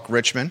 We'll talk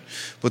Richmond.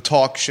 We'll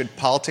talk should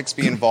politics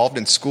be involved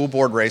in school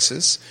board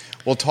races.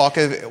 We'll talk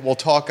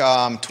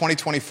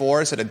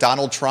 2024. Is it a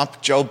Donald Trump,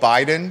 Joe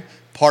Biden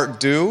part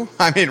due?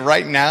 I mean,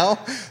 right now,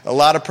 a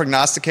lot of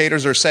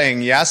prognosticators are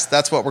saying yes,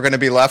 that's what we're going to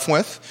be left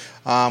with.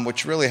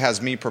 Which really has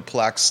me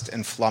perplexed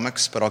and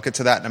flummoxed, but I'll get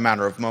to that in a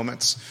matter of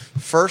moments.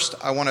 First,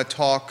 I want to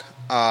talk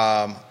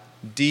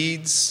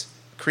Deeds,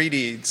 Cree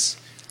Deeds.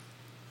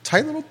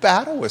 Tight little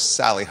battle with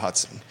Sally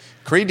Hudson.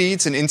 Cree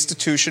Deeds, an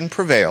institution,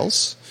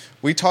 prevails.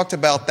 We talked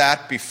about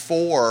that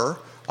before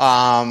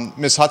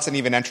Ms. Hudson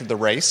even entered the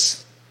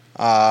race.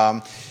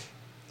 A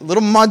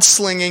little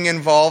mudslinging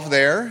involved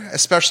there,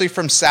 especially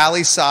from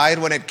Sally's side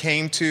when it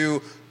came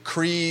to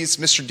Cree's,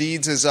 Mr.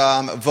 Deeds'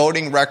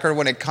 voting record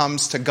when it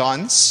comes to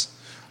guns.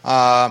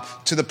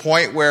 To the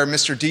point where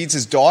Mr.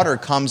 Deeds' daughter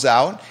comes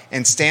out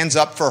and stands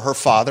up for her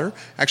father.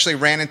 Actually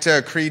ran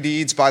into Cree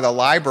Deeds by the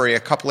library a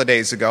couple of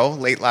days ago,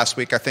 late last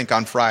week, I think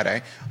on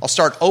Friday. I'll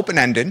start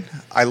open-ended.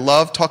 I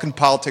love talking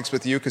politics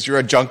with you because you're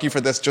a junkie for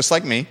this just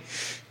like me.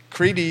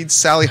 Cree Deeds,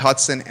 Sally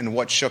Hudson, and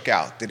what shook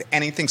out. Did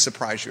anything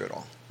surprise you at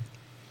all?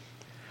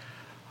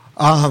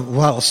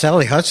 Well,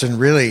 Sally Hudson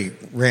really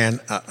ran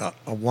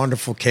a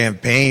wonderful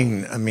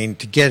campaign. I mean,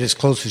 to get as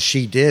close as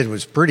she did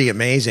was pretty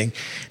amazing.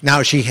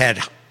 Now, she had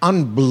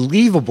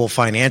unbelievable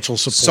financial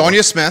support.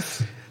 Sonia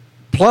Smith.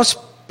 Plus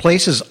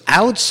places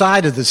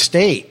outside of the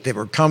state that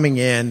were coming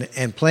in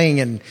and playing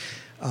in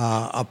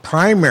a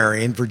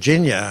primary in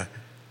Virginia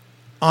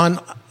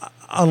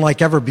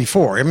unlike ever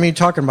before. I mean,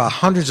 talking about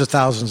hundreds of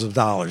thousands of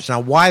dollars. Now,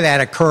 why that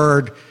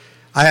occurred,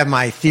 I have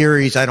my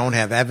theories. I don't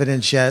have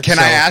evidence yet. Can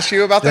I ask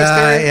you about those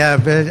theories? Yeah,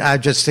 but I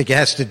just think it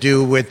has to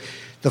do with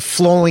the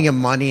flowing of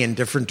money in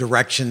different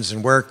directions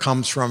and where it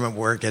comes from and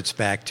where it gets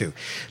back to.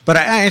 But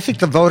I think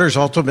the voters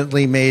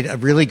ultimately made a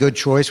really good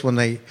choice when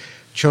they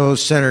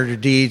chose Senator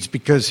Deeds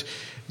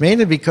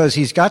mainly because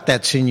he's got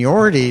that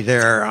seniority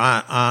there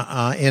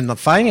in the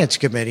Finance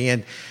Committee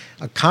and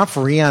a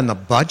conferee on the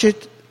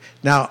budget.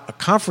 Now, a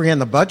conferee on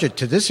the budget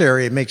to this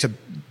area makes a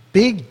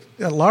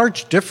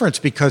large difference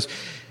because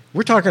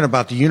we're talking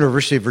about the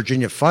University of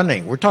Virginia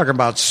funding. We're talking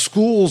about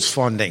schools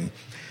funding.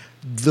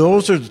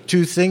 Those are the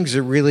two things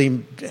that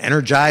really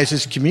energize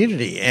this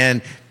community.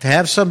 And to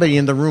have somebody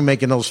in the room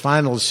making those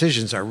final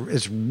decisions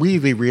is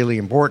really, really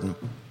important.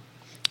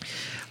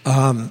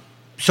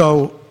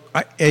 So,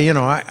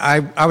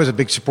 I was a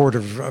big supporter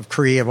of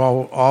Cree. I've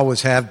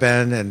always have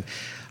been. And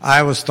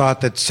I always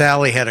thought that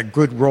Sally had a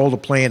good role to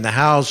play in the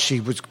House. She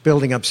was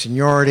building up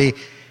seniority,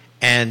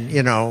 and,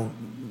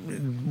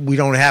 we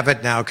don't have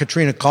it now.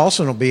 Katrina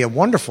Carlson will be a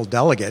wonderful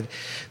delegate,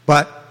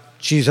 but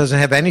she doesn't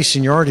have any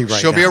seniority right now.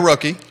 She'll be a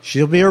rookie.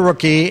 She'll be a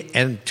rookie,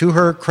 and to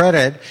her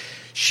credit,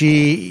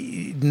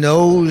 she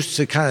knows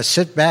to kind of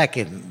sit back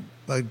and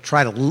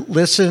try to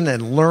listen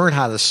and learn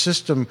how the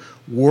system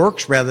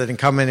works rather than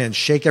come in and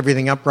shake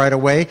everything up right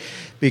away,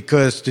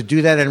 because to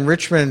do that in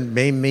Richmond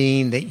may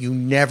mean that you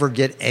never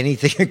get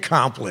anything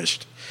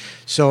accomplished.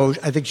 So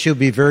I think she'll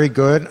be very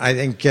good. I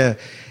think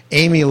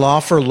Amy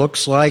Laufer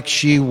looks like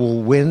she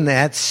will win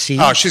that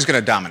seat. Oh, she's going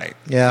to dominate.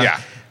 Yeah.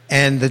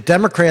 And the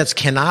Democrats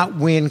cannot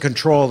win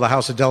control of the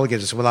House of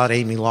Delegates without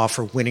Amy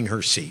Laufer winning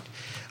her seat.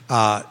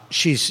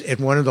 She's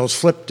in one of those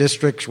flip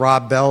districts.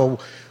 Rob Bell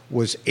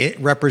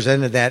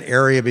represented that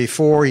area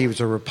before. He was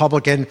a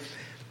Republican.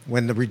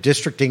 When the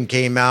redistricting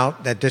came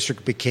out, that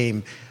district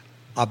became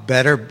a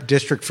better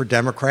district for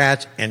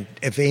Democrats. And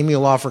if Amy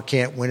Laufer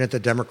can't win it, the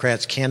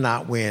Democrats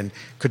cannot win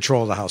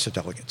control of the House of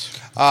Delegates.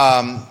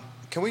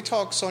 Can we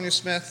talk Sonia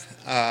Smith?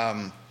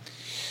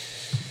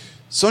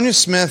 Sonia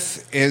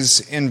Smith is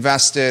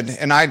invested,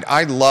 and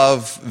I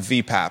love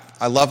VPAP.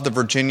 I love the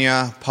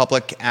Virginia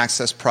Public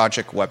Access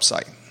Project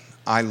website.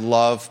 I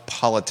love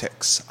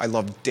politics. I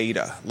love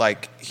data.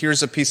 Like,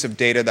 here's a piece of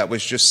data that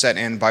was just sent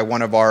in by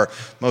one of our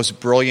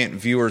most brilliant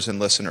viewers and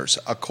listeners.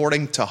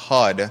 According to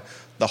HUD,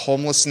 the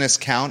homelessness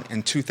count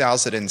in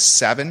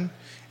 2007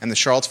 in the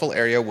Charlottesville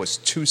area was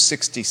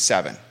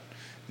 267.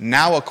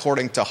 Now,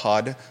 according to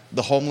HUD,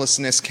 the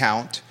homelessness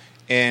count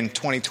in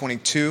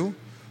 2022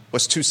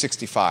 was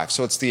 265.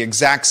 So it's the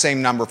exact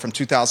same number from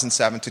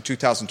 2007 to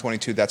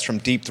 2022. That's from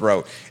Deep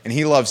Throat. And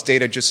he loves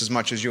data just as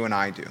much as you and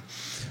I do.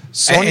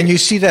 And you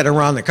see that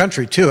around the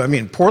country, too. I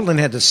mean, Portland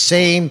had the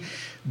same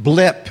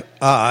blip.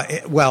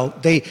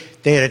 They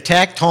had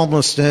attacked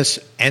homelessness,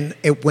 and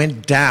it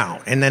went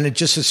down. And then it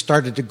just has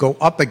started to go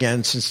up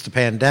again since the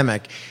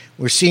pandemic.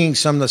 We're seeing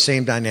some of the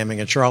same dynamic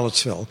in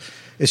Charlottesville.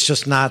 It's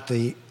just not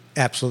the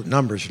absolute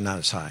numbers are not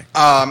as high.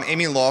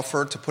 Amy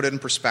Laufer, to put it in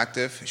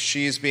perspective,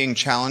 she is being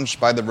challenged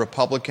by the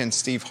Republican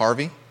Steve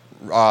Harvey.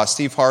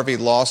 Steve Harvey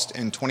lost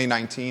in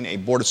 2019 a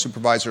Board of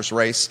Supervisors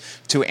race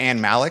to Ann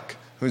Malik,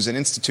 who's an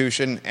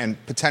institution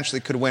and potentially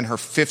could win her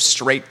 5th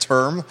straight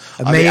term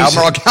on the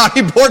Albemarle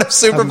County Board of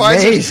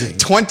Supervisors. Amazing.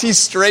 20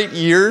 straight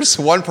years,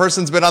 one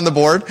person's been on the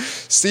board.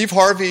 Steve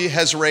Harvey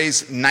has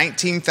raised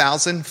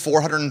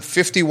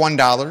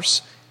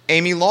 $19,451.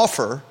 Amy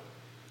Laufer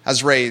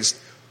has raised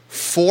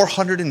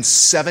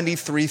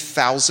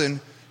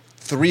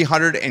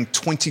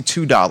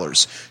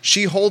 $473,322.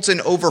 She holds an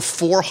over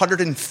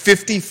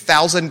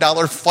 $450,000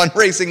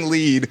 fundraising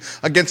lead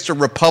against a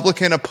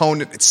Republican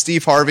opponent,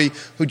 Steve Harvey,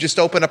 who just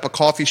opened up a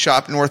coffee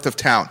shop north of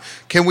town.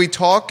 Can we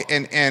talk,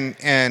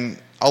 and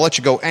I'll let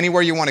you go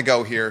anywhere you want to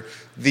go here,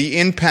 the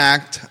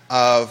impact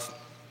of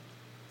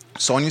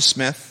Sonia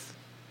Smith,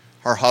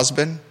 her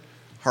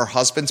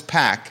husband's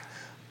PAC,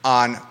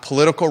 on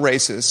political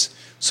races.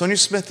 Sonia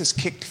Smith has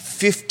kicked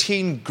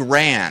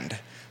 $15,000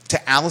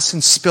 to Allison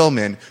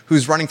Spillman,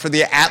 who's running for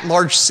the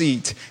at-large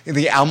seat in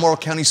the Albemarle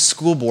County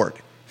School Board.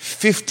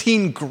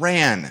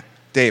 $15,000,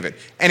 David.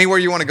 Anywhere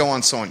you want to go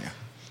on Sonia?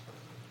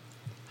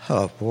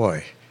 Oh,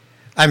 boy.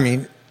 I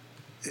mean,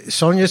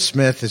 Sonia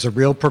Smith is a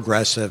real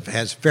progressive,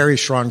 has very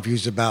strong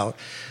views about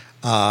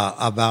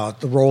the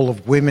role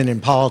of women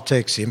in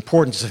politics, the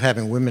importance of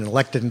having women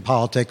elected in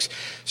politics,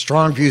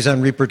 strong views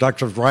on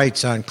reproductive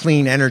rights, on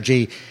clean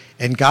energy,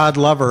 and God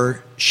love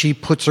her, she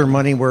puts her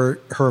money where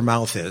her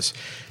mouth is.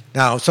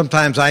 Now,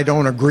 sometimes I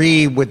don't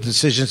agree with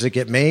decisions that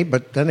get made,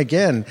 but then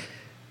again,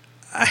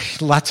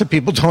 lots of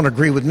people don't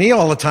agree with me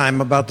all the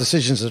time about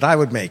decisions that I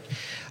would make.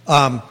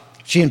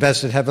 She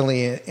invested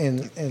heavily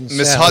in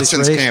Miss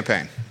Hudson's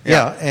campaign.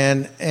 Yeah,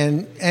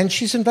 and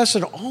she's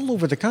invested all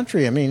over the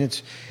country. I mean,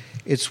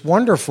 it's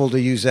wonderful to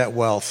use that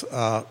wealth.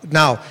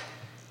 Now,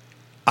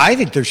 I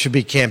think there should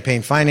be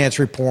campaign finance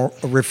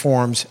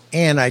reforms,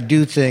 and I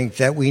do think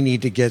that we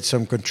need to get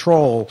some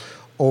control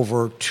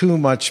over too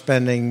much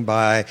spending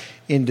by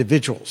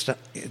individuals.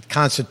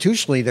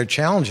 Constitutionally, there are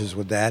challenges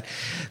with that,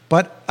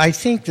 but I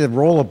think the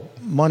role of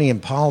money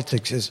in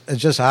politics is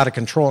just out of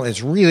control.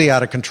 It's really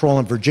out of control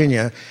in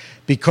Virginia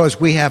because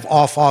we have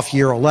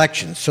off-year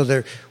elections.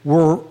 So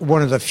we're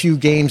one of the few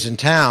games in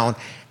town,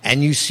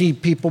 and you see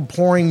people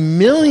pouring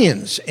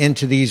millions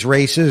into these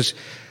races.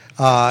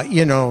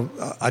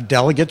 A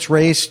delegate's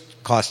race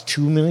costs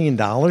 $2 million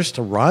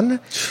to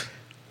run.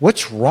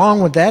 What's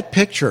wrong with that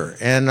picture?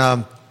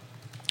 And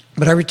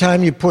but every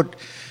time you put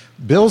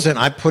bills in,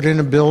 I put in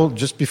a bill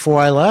just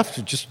before I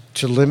left just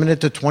to limit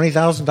it to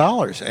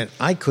 $20,000, and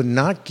I could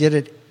not get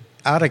it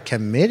out of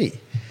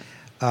committee.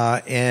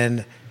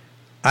 And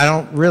I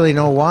don't really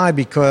know why,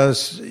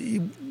 because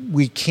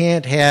we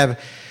can't have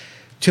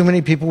too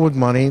many people with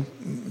money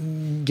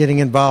getting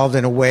involved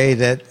in a way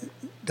that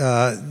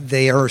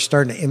they are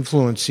starting to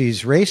influence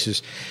these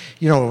races.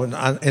 You know,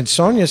 in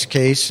Sonia's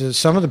case,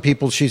 some of the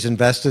people she's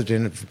invested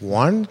in have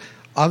won.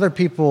 Other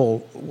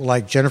people,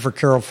 like Jennifer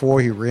Carroll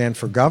Foy, who ran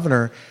for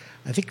governor,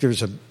 I think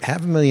there's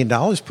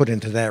 $500,000 put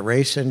into that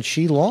race, and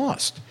she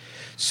lost.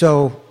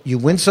 So you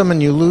win some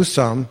and you lose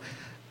some.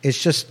 It's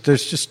just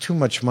there's just too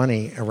much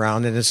money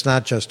around, and it's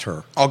not just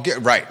her. I'll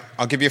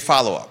give you a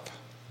follow-up.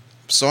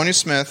 Sonia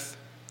Smith,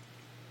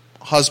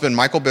 husband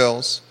Michael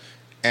Bills,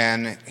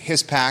 and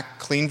his PAC,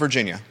 Clean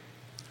Virginia.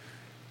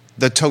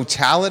 The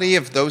totality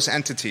of those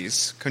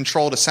entities,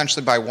 controlled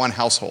essentially by one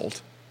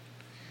household,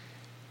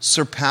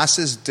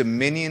 surpasses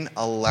Dominion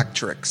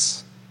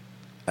Electric's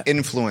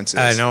influences.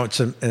 I know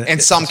in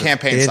some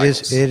campaign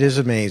cycles. It is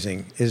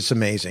amazing. It's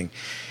amazing,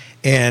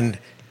 and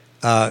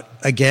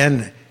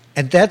again,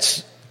 and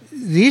that's.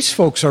 These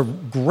folks are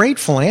great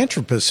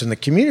philanthropists in the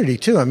community,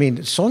 too. I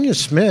mean, Sonia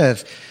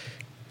Smith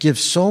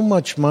gives so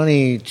much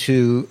money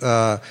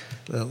to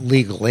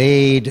legal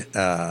aid,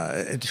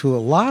 to a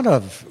lot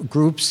of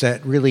groups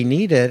that really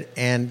need it,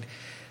 and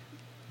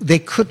they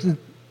couldn't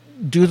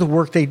do the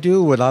work they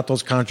do without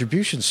those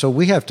contributions. So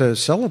we have to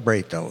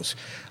celebrate those.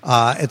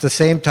 At the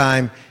same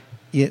time,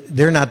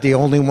 they're not the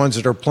only ones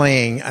that are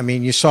playing. I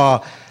mean, you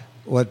saw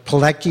what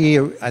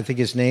Pilecki, I think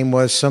his name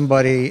was,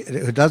 somebody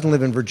who doesn't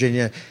live in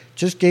Virginia,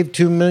 just gave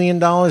 $2 million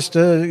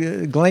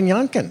to Glenn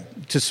Youngkin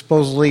to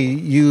supposedly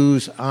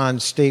use on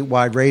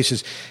statewide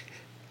races.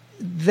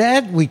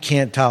 That we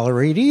can't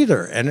tolerate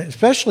either, and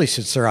especially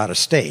since they're out of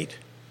state.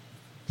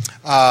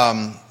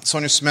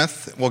 Sonia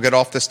Smith, we'll get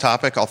off this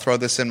topic. I'll throw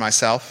this in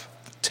myself.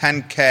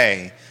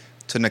 $10K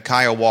to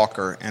Nakia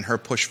Walker and her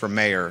push for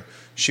mayor.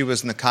 She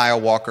was Nakia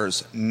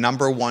Walker's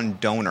 #1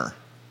 donor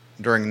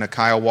during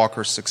Nakia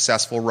Walker's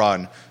successful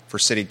run for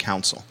city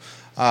council.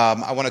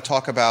 I want to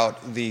talk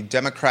about the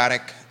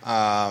Democratic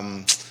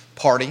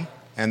Party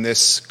and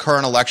this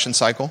current election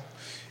cycle.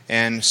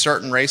 In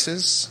certain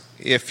races,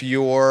 if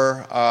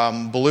you're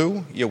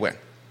blue, you win.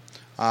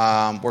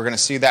 We're going to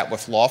see that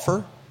with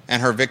Laufer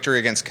and her victory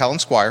against Kellen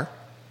Squire.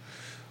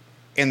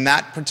 In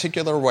that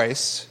particular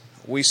race,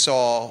 we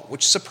saw,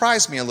 which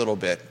surprised me a little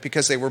bit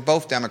because they were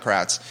both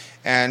Democrats,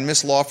 and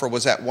Ms. Laufer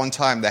was at one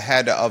time the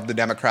head of the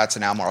Democrats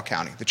in Albemarle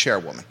County, the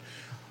chairwoman.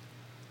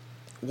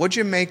 What'd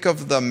you make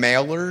of the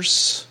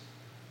mailers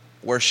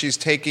where she's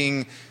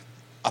taking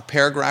a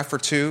paragraph or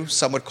two,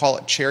 some would call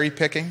it cherry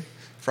picking,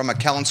 from a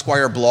Kellen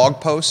Squire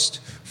blog post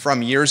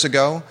from years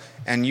ago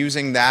and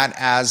using that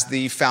as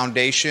the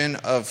foundation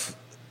of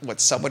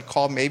what some would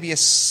call maybe a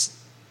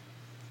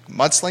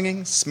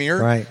mudslinging,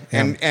 smear, right,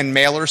 yeah. and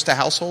mailers to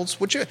households?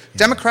 Would you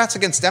Democrats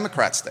against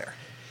Democrats there?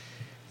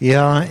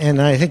 Yeah,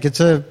 and I think it's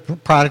a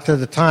product of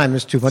the time.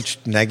 There's too much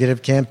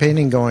negative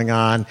campaigning going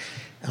on.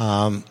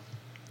 I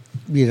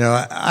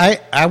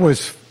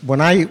was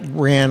when I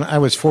ran, I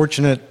was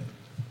fortunate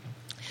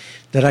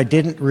that I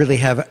didn't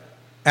really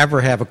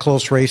ever have a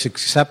close race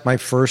except my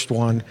first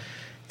one,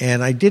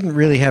 and I didn't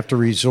really have to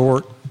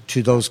resort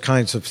to those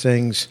kinds of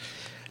things.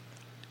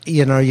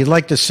 You know, you'd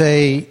like to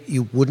say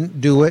you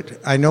wouldn't do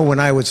it. I know when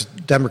I was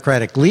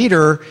Democratic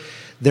leader,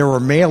 there were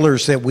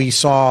mailers that we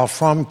saw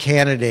from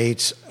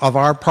candidates of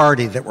our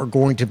party that were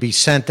going to be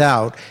sent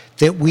out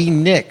that we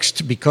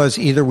nixed because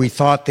either we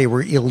thought they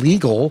were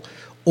illegal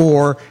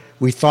or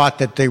we thought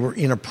that they were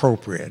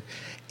inappropriate.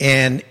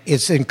 And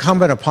it's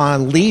incumbent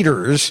upon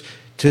leaders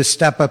to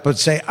step up and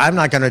say, I'm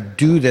not going to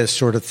do this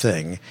sort of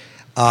thing.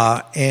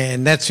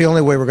 And that's the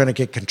only way we're going to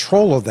get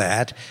control of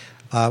that.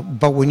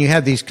 But when you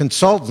have these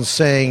consultants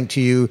saying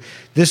to you,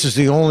 this is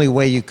the only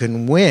way you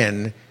can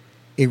win,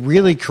 it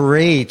really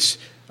creates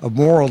a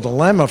moral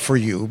dilemma for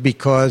you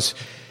because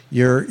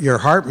your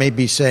heart may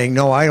be saying,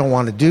 no, I don't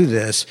want to do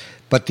this.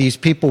 But these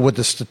people with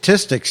the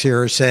statistics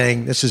here are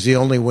saying this is the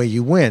only way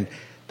you win.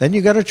 Then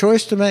you got a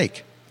choice to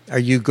make. Are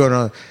you going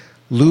to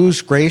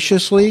lose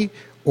graciously,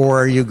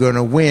 or are you going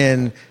to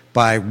win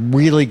by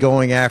really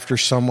going after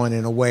someone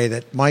in a way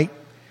that might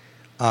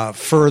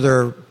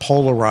further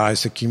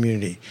polarize the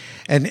community?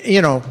 And,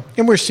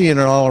 and we're seeing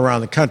it all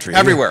around the country.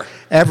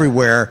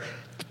 Everywhere.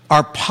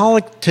 Our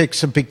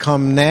politics have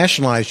become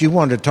nationalized. You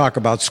wanted to talk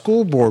about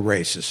school board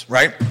races.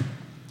 Right.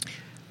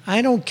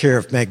 I don't care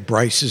if Meg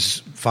Bryce's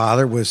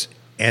father was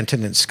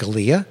Antonin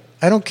Scalia.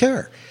 I don't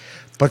care.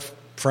 But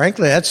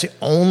frankly, that's the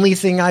only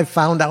thing I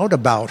found out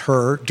about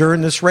her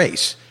during this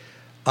race.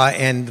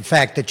 And the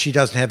fact that she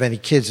doesn't have any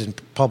kids in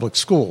public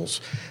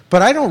schools.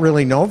 But I don't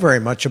really know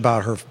very much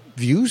about her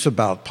views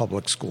about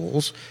public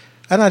schools,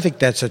 and I think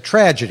that's a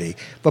tragedy.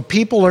 But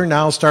people are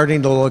now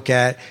starting to look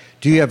at,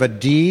 do you have a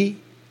D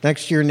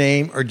next to your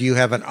name or do you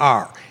have an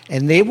R?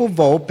 And they will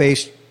vote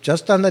based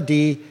just on the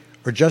D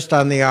or just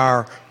on the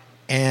R,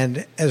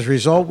 and as a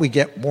result, we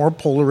get more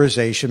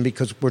polarization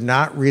because we're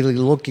not really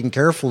looking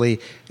carefully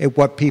at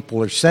what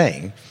people are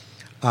saying.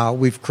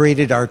 We've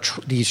created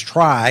these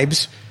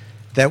tribes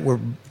that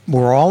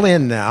we're all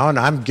in now, and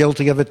I'm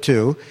guilty of it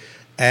too,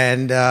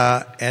 and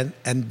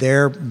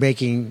they're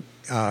making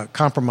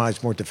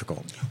compromise more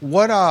difficult.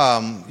 What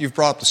you've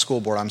brought up the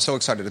school board. I'm so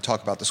excited to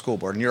talk about the school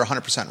board, and you're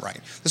 100% right.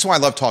 This is why I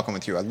love talking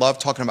with you. I love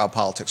talking about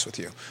politics with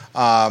you.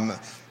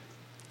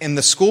 In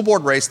the school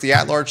board race, the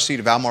at-large seat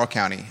of Albemarle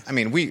County, I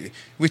mean, we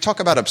talk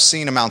about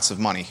obscene amounts of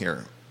money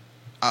here.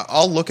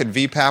 I'll look at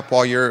VPAP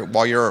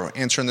while you're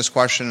answering this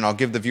question, and I'll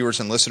give the viewers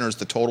and listeners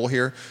the total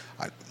here.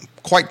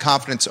 Quite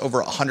confident it's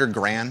over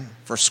 $100,000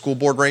 for a school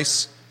board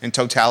race in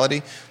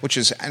totality, which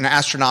is an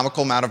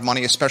astronomical amount of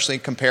money, especially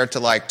compared to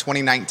like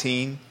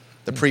 2019,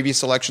 the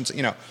previous elections.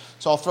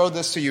 So I'll throw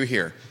this to you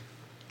here.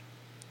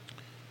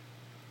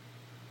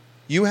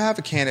 You have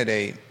a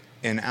candidate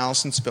in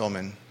Allison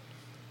Spillman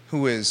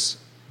who is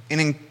an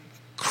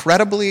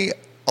incredibly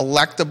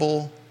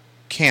electable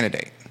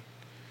candidate.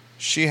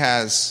 She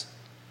has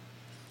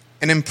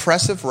an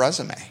impressive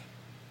resume.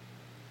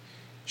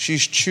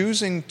 She's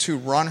choosing to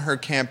run her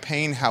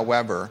campaign,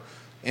 however,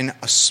 in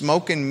a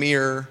smoke and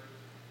mirror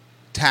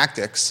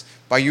tactics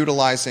by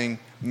utilizing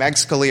Meg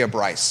Scalia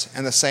Bryce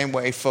in the same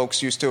way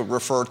folks used to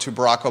refer to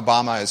Barack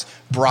Obama as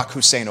Barack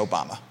Hussein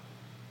Obama.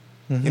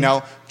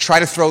 Mm-hmm. Try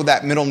to throw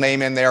that middle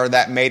name in there or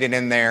that maiden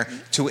in there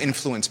to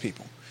influence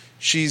people.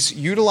 She's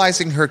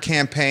utilizing her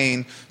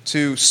campaign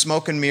to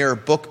smoke and mirror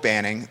book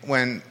banning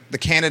when the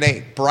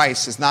candidate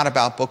Bryce is not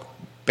about book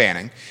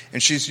banning.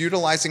 And she's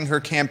utilizing her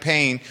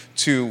campaign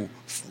to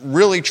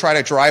really try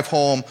to drive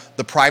home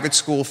the private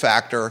school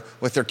factor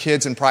with their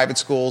kids in private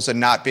schools and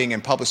not being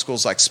in public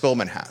schools like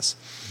Spillman has.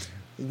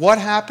 What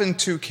happened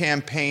to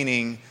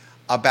campaigning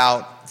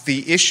about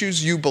the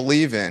issues you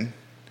believe in,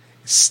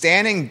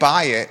 standing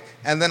by it,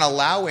 and then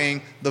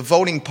allowing the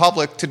voting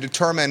public to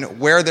determine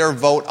where their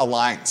vote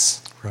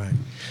aligns? Right.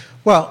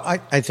 Well,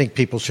 I think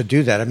people should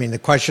do that. I mean, the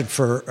question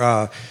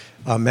for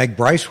Meg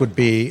Bryce would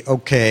be,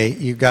 okay,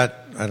 you got,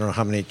 I don't know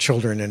how many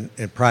children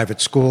in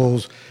private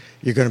schools.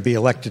 You're going to be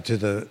elected to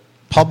the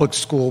public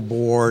school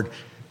board.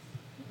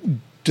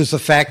 Does the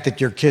fact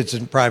that your kids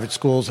in private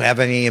schools have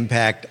any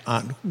impact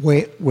on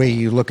way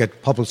you look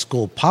at public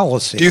school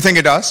policy? Do you think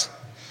it does?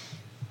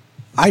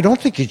 I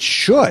don't think it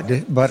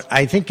should, but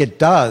I think it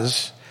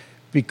does,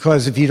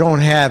 because if you don't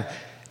have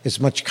as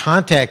much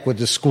contact with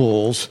the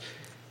schools,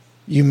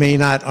 you may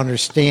not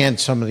understand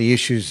some of the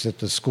issues that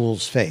the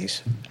schools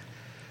face.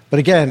 But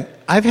again,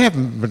 I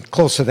haven't been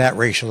close to that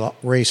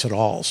race at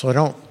all, so I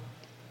don't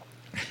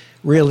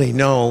really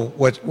know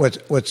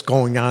what's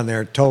going on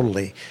there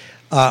totally.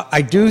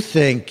 I do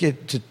think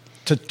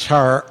to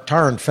tar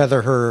and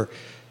feather her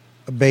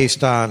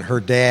based on her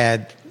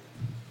dad,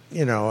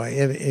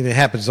 it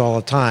happens all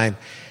the time,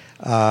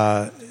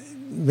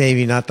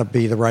 maybe not to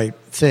be the right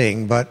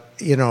thing, but,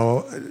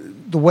 the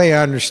way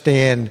I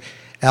understand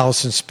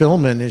Allison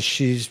Spillman is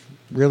she's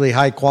really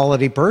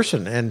high-quality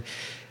person. And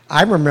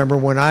I remember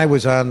when I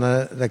was on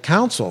the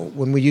council,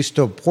 when we used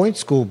to appoint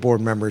school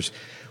board members,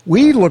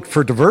 we looked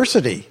for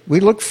diversity. We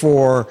looked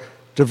for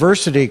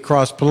diversity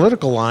across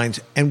political lines,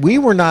 and we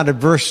were not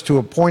averse to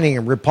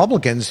appointing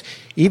Republicans,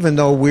 even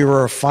though we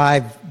were a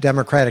 5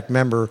 Democratic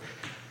member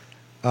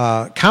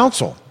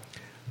council.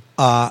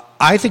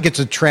 I think it's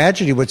a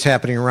tragedy what's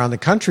happening around the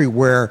country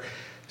where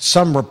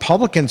some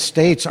Republican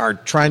states are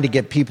trying to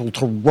get people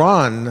to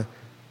run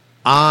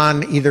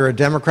on either a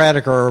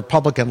Democratic or a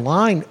Republican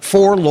line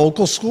for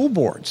local school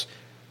boards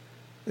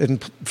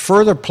and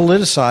further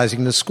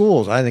politicizing the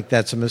schools. I think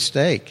that's a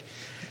mistake.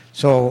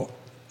 So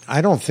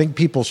I don't think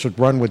people should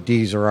run with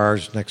D's or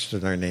R's next to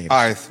their names.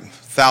 I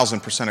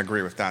 1,000%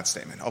 agree with that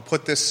statement. I'll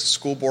put this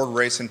school board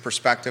race in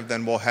perspective,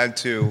 then we'll head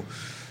to,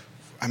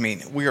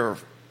 we are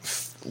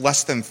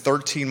less than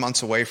 13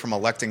 months away from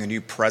electing a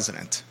new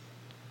president,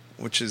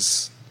 which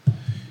is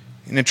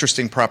an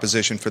interesting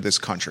proposition for this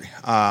country.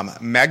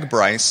 Meg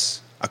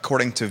Bryce,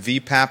 according to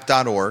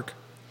vpap.org,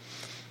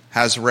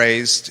 has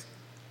raised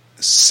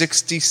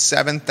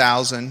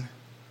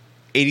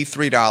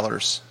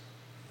 $67,083.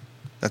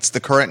 That's the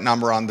current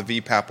number on the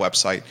VPAP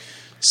website.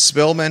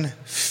 Spillman,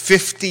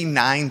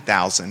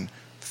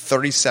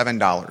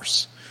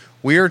 $59,037.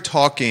 We are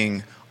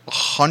talking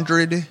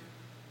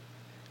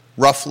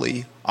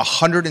roughly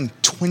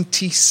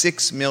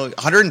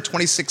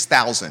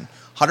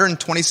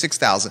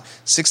 126,000,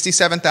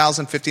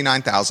 67,000,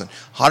 59,000,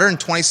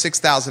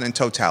 126,000 in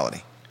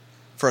totality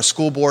for a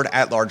school board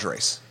at-large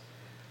race.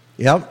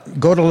 Yep,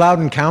 go to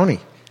Loudoun County.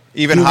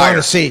 Even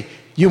higher.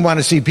 You want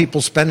to see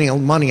people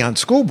spending money on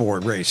school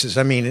board races.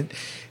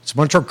 It's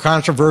much more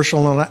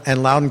controversial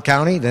in Loudoun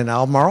County than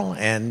Albemarle,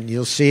 and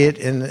you'll see it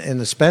in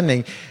the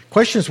spending.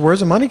 Question is, where does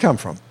the money come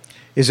from?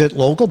 Is it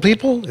local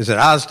people? Is it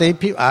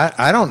out-of-state people?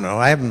 I don't know.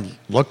 I haven't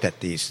looked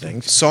at these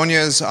things.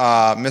 Sonia's,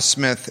 Miss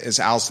Smith is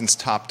Allison's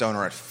top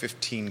donor at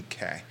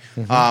 $15K.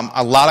 Mm-hmm.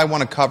 A lot I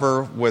want to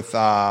cover with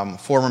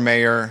former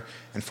mayor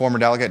and former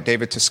delegate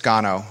David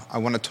Toscano. I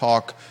want to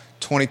talk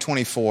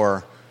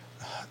 2024,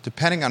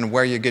 depending on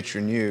where you get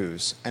your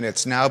news, and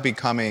it's now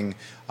becoming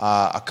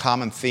a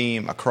common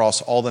theme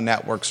across all the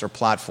networks or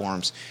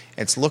platforms.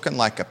 It's looking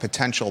like a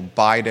potential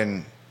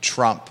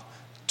Biden-Trump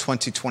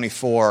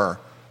 2024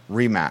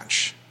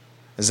 rematch.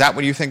 Is that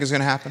what you think is going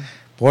to happen?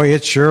 Boy,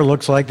 it sure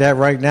looks like that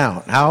right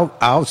now.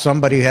 How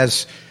somebody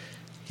has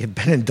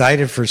been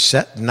indicted for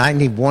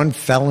 91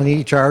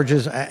 felony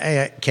charges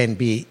can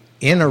be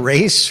in a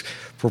race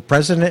for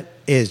president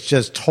is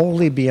just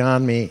totally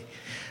beyond me.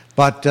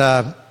 But,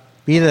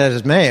 be that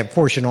as may, of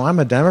course, I'm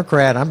a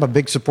Democrat. I'm a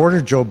big supporter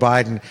of Joe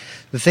Biden.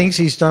 The things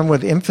he's done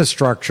with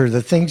infrastructure,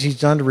 the things he's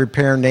done to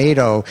repair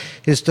NATO,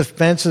 his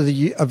defense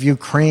of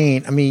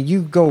Ukraine. I mean,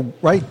 you go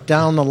right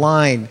down the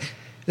line.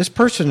 This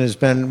person has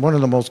been one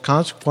of the most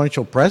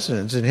consequential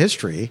presidents in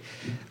history.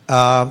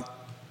 But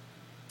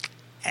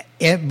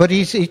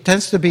he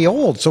tends to be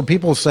old. So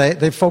people say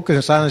they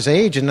focus on his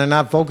age and they're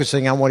not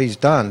focusing on what he's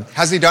done.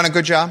 Has he done a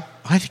good job?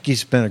 I think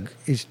he's been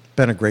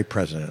a great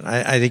president.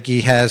 I think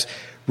he has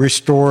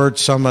restored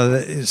some of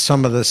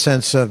the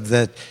sense of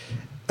that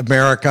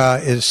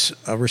America is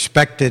a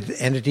respected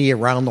entity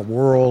around the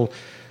world.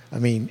 I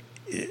mean,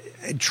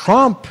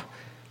 Trump,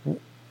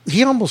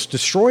 he almost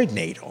destroyed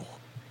NATO.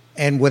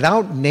 And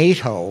without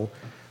NATO,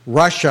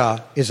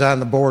 Russia is on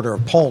the border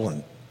of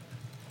Poland.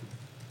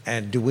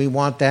 And do we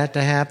want that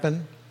to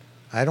happen?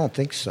 I don't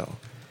think so.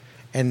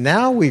 And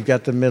now we've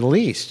got the Middle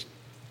East.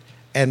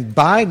 And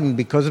Biden,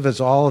 because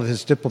of all of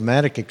his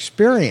diplomatic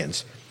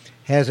experience,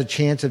 has a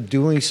chance of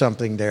doing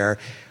something there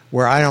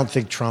where I don't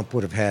think Trump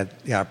would have had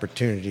the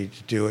opportunity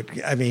to do it.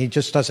 I mean, he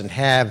just doesn't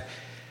have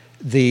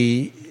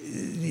the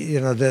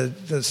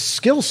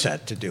skill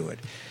set to do it.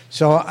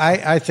 So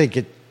I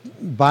think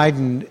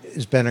Biden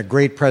has been a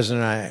great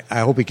president. I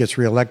hope he gets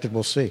reelected.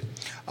 We'll see.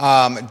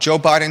 Joe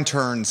Biden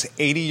turns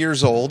 80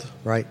 years old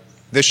right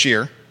this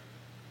year.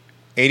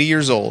 80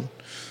 years old.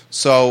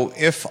 So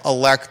if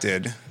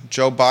elected,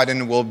 Joe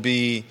Biden will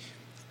be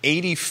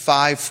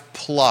 85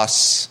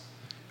 plus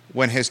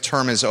when his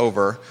term is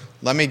over.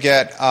 Let me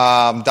get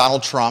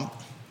Donald Trump.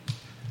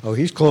 Oh,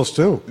 he's close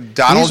too.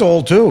 He's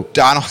old too.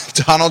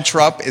 Donald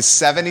Trump is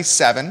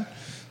 77,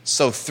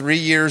 so 3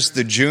 years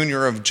the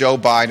junior of Joe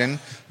Biden.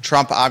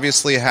 Trump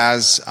obviously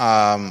has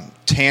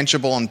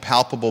tangible and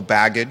palpable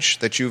baggage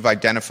that you've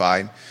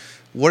identified.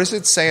 What does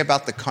it say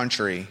about the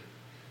country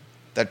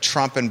that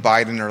Trump and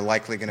Biden are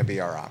likely going to be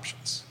our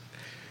options?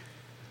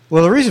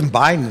 Well, the reason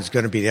Biden is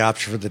going to be the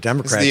option for the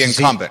Democrats is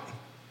the incumbent.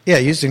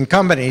 He's the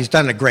incumbent, and he's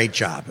done a great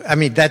job. I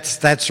mean, that's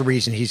the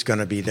reason he's going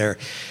to be there.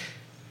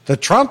 The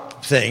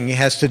Trump thing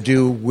has to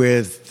do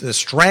with the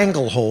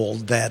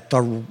stranglehold that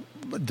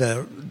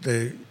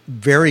the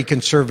very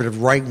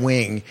conservative right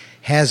wing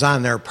has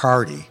on their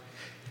party.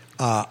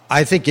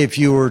 I think if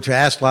you were to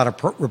ask a lot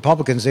of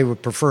Republicans, they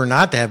would prefer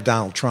not to have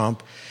Donald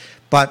Trump.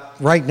 But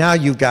right now,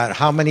 you've got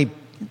how many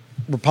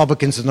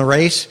Republicans in the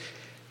race?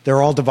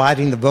 They're all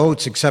dividing the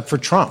votes except for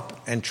Trump.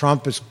 And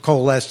Trump has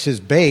coalesced his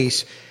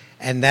base,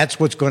 and that's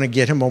what's going to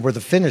get him over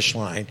the finish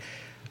line.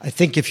 I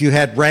think if you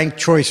had ranked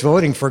choice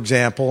voting, for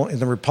example, in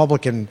the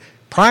Republican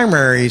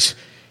primaries,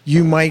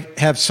 you might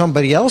have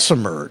somebody else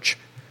emerge.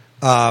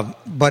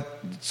 But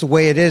it's the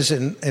way it is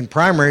in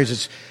primaries.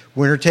 It's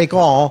winner take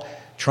all.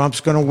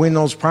 Trump's going to win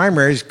those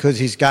primaries because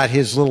he's got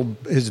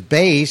his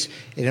base,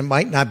 and it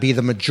might not be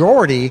the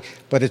majority,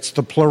 but it's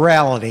the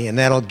plurality, and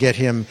that'll get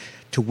him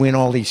to win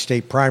all these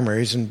state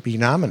primaries and be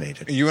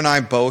nominated. You and I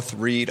both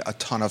read a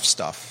ton of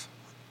stuff.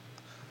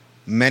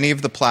 Many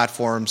of the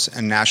platforms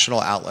and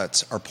national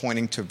outlets are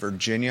pointing to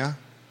Virginia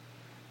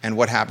and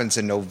what happens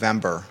in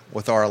November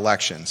with our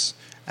elections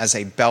as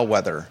a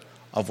bellwether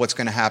of what's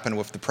going to happen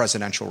with the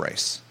presidential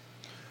race.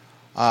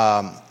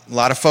 A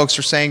lot of folks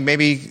are saying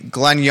maybe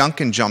Glenn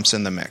Youngkin jumps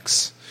in the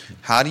mix.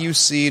 How do you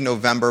see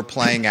November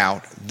playing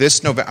out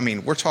this November? I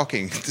mean,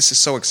 this is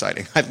so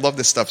exciting. I love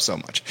this stuff so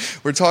much.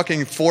 We're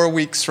talking 4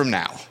 weeks from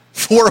now.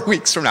 4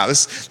 weeks from now.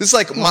 This is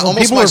like almost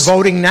people are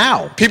voting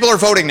now. People are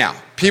voting now.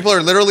 People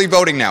are literally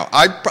voting now.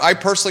 I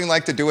personally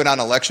like to do it on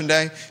Election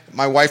Day.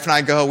 My wife and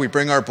I go. We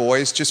bring our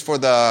boys just for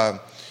the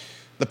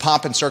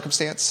pomp and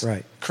circumstance.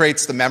 Right.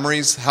 Creates the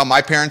memories, how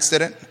my parents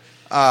did it.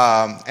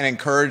 And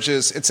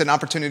encourages, it's an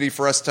opportunity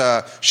for us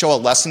to show a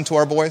lesson to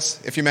our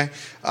boys, if you may.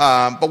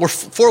 But we're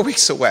 4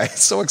 weeks away.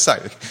 It's so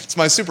exciting. It's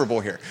my Super Bowl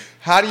here.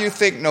 How do you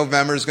think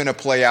November is going to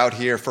play out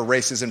here for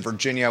races in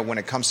Virginia when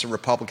it comes to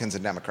Republicans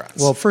and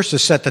Democrats? Well, first to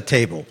set the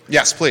table.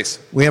 Yes, please.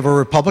 We have a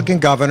Republican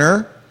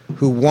governor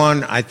who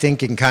won, I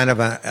think, in kind of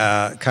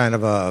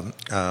a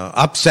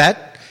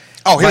upset.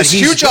 Oh, he was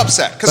huge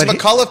upset because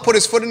McAuliffe put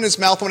his foot in his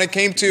mouth when it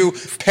came to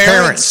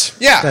parents.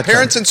 Yeah,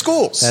 parents and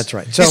schools. That's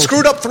right. So, he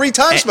screwed up 3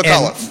 times,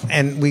 McAuliffe.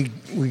 And we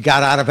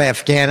got out of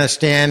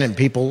Afghanistan, and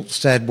people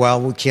said, well,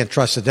 we can't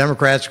trust the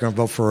Democrats. We're going to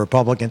vote for a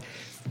Republican,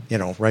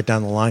 right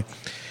down the line.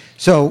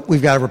 So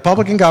we've got a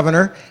Republican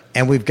governor,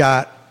 and we've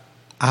got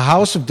a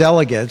House of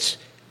Delegates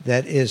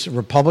that is a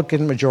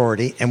Republican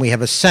majority, and we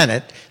have a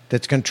Senate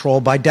that's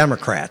controlled by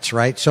Democrats,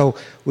 right? So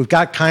we've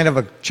got kind of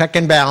a check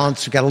and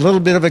balance. We've got a little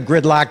bit of a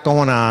gridlock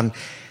going on.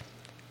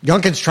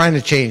 Youngkin's trying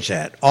to change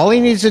that. All he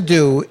needs to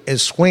do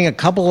is swing a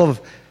couple of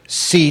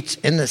seats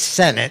in the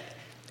Senate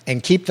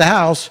and keep the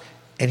House,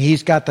 and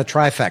he's got the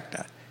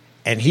trifecta.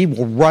 And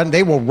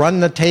they will run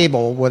the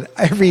table with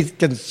every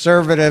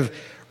conservative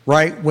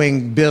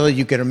right-wing bill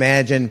you can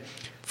imagine,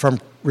 from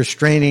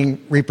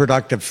restraining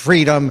reproductive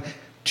freedom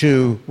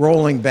to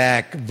rolling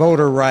back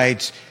voter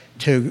rights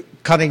to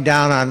cutting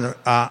down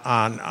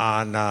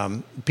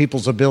on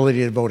people's ability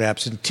to vote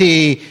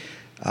absentee.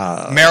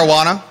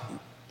 Marijuana,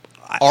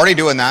 already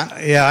doing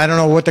that. Yeah, I don't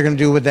know what they're going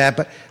to do with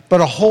that, but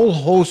a whole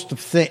host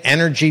of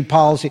energy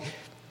policy,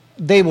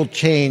 they will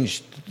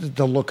change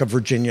the look of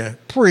Virginia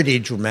pretty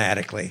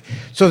dramatically.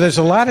 So there's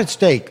a lot at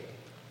stake.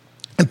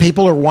 And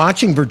people are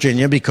watching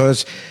Virginia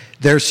because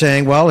they're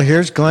saying, well,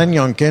 here's Glenn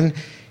Youngkin.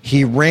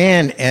 He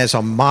ran as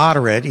a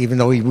moderate, even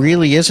though he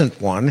really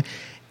isn't one.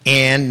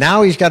 And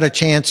now he's got a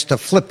chance to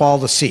flip all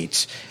the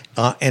seats.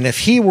 And if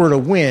he were to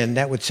win,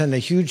 that would send a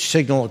huge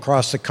signal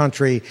across the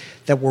country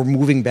that we're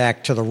moving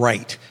back to the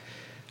right.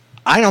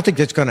 I don't think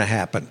that's going to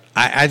happen.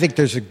 I think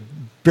there's a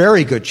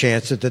very good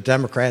chance that the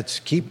Democrats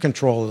keep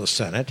control of the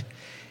Senate.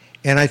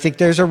 And I think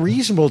there's a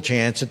reasonable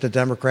chance that the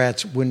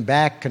Democrats win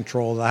back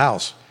control of the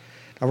House.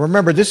 Now,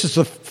 remember, this is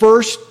the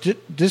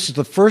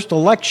first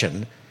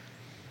election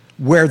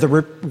where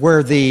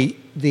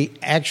the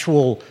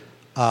actual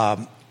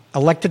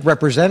elected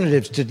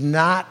representatives did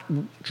not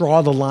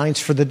draw the lines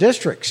for the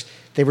districts.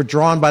 They were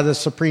drawn by the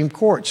Supreme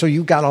Court. So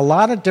you've got a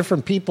lot of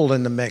different people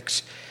in the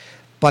mix,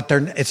 but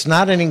it's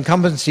not an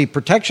incumbency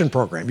protection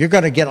program. You're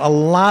going to get a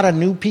lot of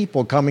new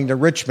people coming to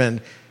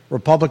Richmond,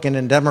 Republican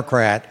and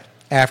Democrat,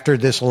 after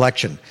this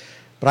election.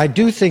 But I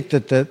do think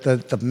that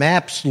the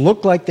maps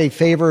look like they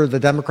favor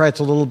the Democrats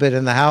a little bit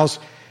in the House.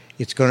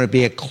 It's going to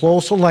be a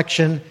close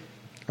election.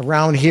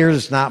 Around here,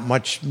 there's not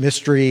much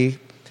mystery.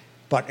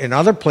 But in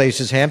other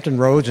places, Hampton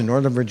Roads in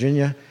Northern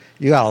Virginia,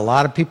 you got a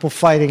lot of people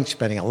fighting,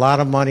 spending a lot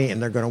of money, and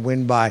they're going to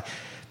win by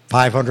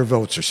 500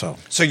 votes or so.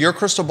 So your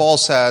crystal ball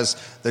says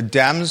the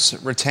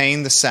Dems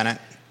retain the Senate,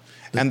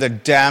 and the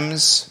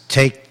Dems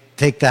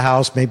take the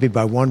House maybe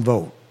by one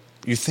vote.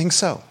 You think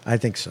so? I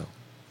think so.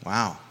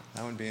 Wow,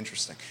 that would be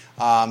interesting.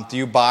 Do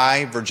you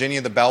buy Virginia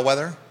the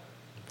Bellwether?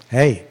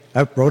 Hey,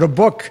 I wrote a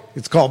book.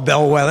 It's called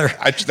Bellwether.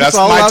 That's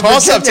my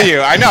toss-up to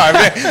you. I know.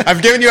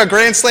 I've given you a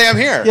grand slam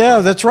here. Yeah,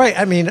 that's right.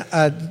 I mean,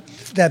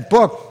 that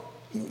book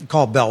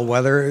called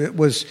Bellwether, it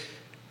was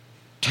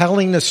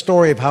telling the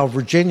story of how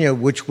Virginia,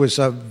 which was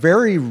a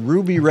very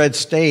ruby red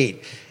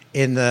state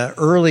in the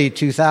early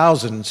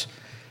 2000s,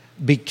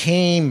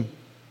 became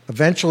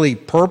eventually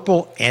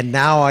purple, and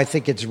now I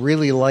think it's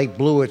really light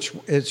blue.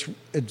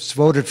 It's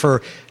voted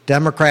for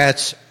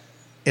Democrats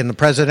in the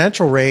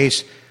presidential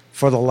race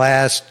for the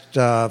last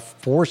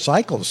 4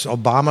 cycles.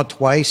 Obama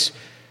twice,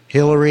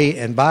 Hillary,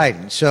 and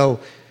Biden. So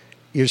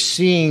you're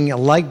seeing a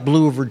light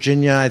blue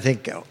Virginia. I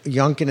think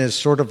Youngkin is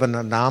sort of an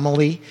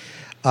anomaly.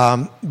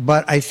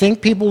 But I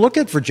think people look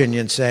at Virginia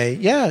and say,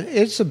 yeah,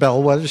 it's a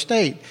bellwether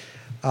state.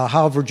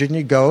 How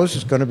Virginia goes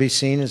is going to be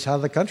seen as how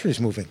the country's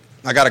moving.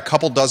 I got a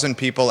couple dozen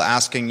people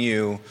asking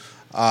you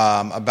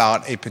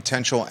about a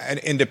potential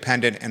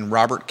independent and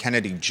Robert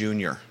Kennedy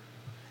Jr.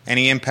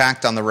 Any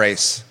impact on the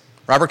race?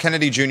 Robert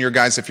Kennedy Jr.,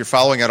 guys, if you're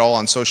following at all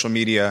on social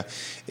media,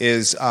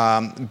 is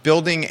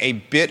building a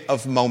bit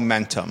of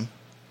momentum.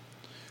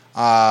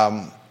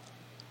 Can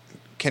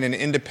an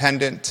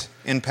independent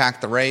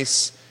impact the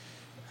race?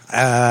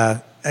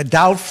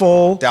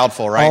 Doubtful.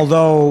 Doubtful, right?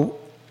 Although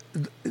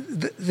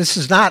this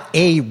is not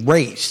a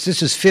race.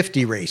 This is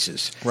 50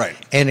 races. Right.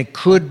 And it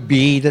could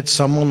be that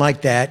someone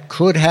like that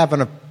could have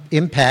an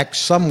impact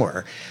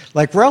somewhere.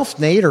 Like Ralph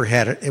Nader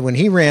had, when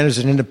he ran as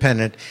an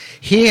independent,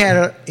 he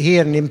had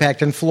an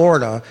impact in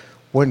Florida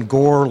when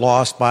Gore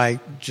lost by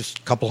just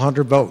a couple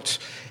hundred votes.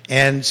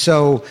 And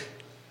so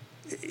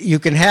you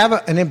can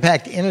have an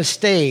impact in a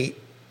state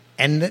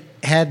and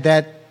had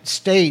that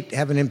state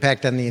have an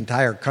impact on the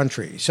entire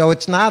country. So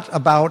it's not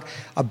about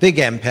a big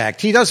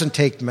impact. He doesn't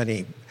get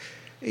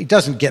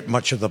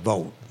much of the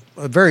vote,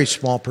 a very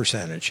small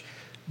percentage,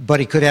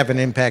 but he could have an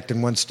impact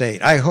in one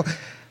state.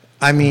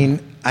 I mean,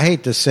 I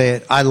hate to say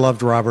it, I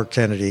loved Robert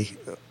Kennedy,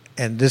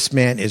 and this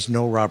man is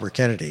no Robert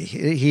Kennedy.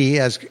 He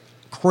has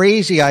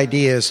crazy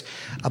ideas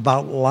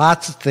about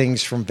lots of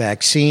things, from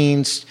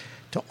vaccines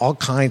to all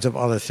kinds of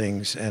other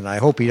things, and I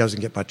hope he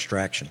doesn't get much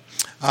traction.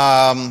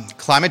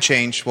 Climate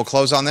change, we'll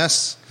close on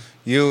this.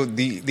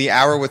 The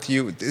hour with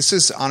you, this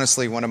is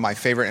honestly one of my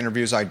favorite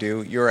interviews I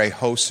do. You're a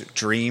host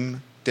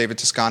dream, David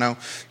Toscano.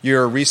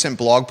 Your recent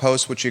blog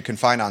post, which you can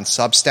find on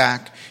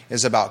Substack,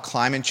 is about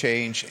climate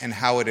change and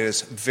how it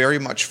is very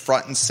much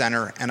front and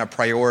center and a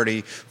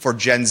priority for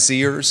Gen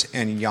Zers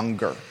and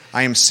younger.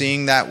 I am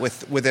seeing that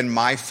within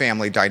my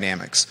family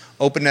dynamics.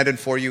 Open-ended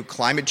for you,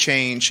 climate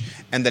change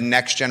and the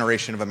next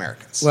generation of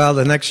Americans. Well,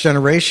 the next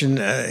generation,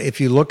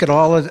 if you look at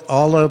all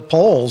the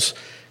polls,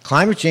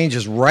 climate change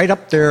is right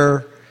up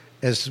there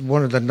as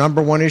one of the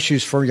number one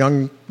issues for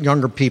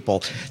younger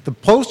people. The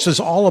post is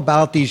all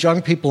about these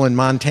young people in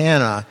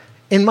Montana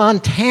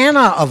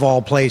of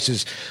all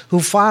places, who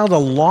filed a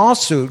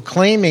lawsuit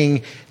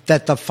claiming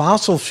that the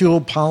fossil fuel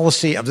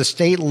policy of the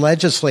state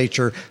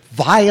legislature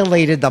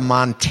violated the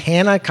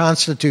Montana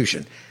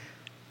Constitution.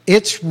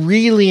 It's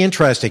really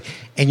interesting.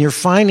 And you're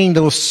finding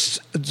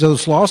those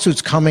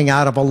lawsuits coming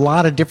out of a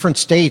lot of different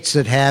states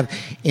that have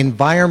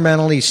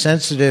environmentally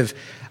sensitive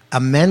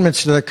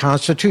amendments to the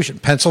Constitution.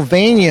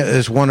 Pennsylvania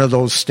is one of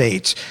those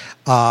states.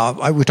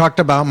 We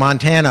talked about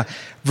Montana.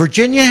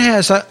 Virginia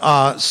has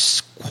a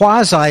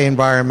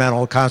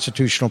quasi-environmental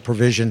constitutional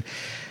provision.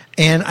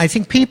 And I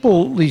think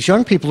these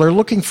young people are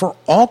looking for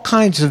all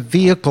kinds of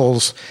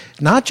vehicles,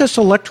 not just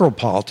electoral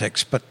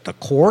politics, but the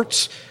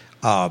courts,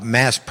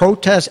 mass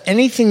protests,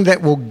 anything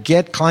that will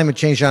get climate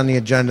change on the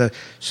agenda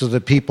so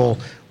that people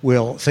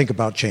will think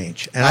about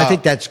change. And I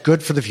think that's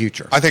good for the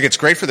future. I think it's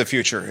great for the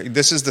future.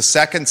 This is the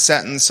second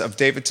sentence of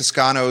David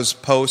Toscano's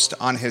post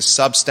on his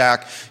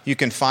Substack. You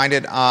can find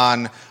it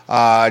on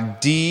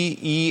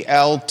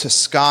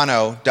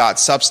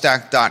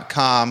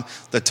deltoscano.substack.com.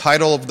 The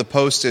title of the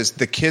post is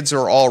 "The Kids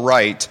Are All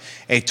Right."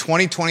 A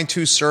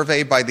 2022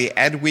 survey by the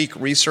EdWeek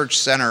Research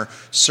Center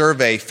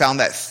survey found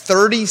that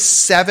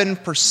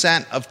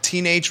 37% of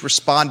teenage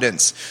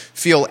respondents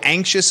feel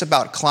anxious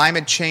about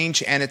climate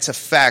change and its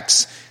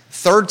effects.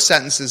 Third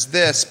sentence is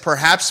this: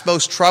 perhaps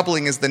most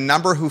troubling is the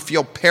number who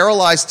feel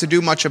paralyzed to do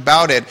much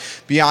about it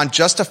beyond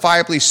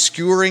justifiably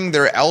skewering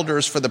their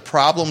elders for the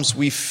problems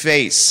we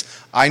face.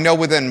 I know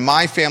within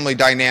my family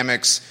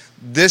dynamics,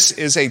 this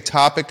is a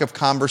topic of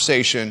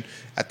conversation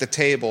at the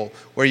table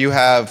where you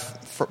have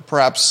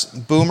perhaps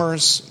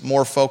boomers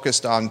more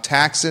focused on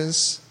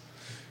taxes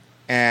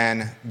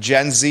and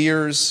Gen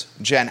Zers,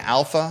 Gen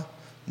Alpha,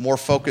 more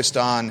focused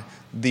on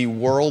the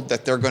world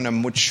that they're going to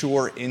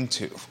mature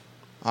into.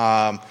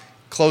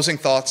 Closing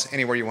thoughts,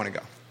 anywhere you want to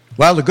go.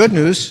 Well, the good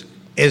news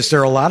is there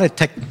are a lot of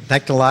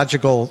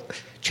technological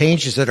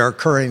changes that are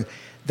occurring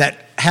that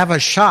have a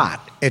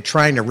shot at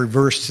trying to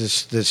reverse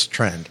this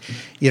trend.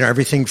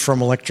 Everything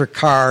from electric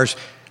cars,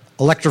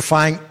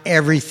 electrifying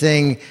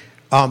everything,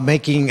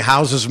 making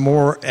houses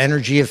more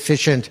energy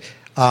efficient,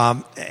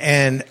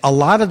 and a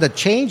lot of the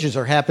changes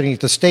are happening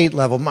at the state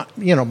level.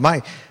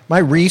 My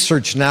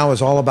research now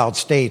is all about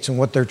states and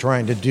what they're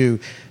trying to do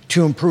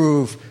to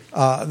improve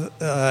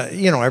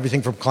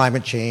everything from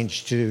climate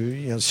change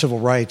to civil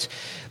rights.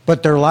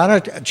 But there are a lot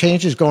of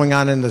changes going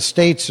on in the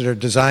states that are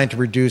designed to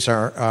reduce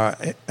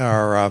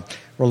our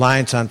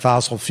reliance on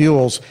fossil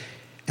fuels,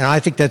 and I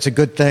think that's a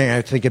good thing.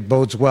 I think it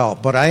bodes well.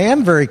 But I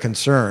am very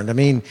concerned. I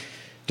mean,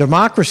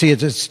 democracy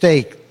is at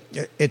stake.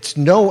 It's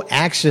no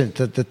accident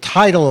that the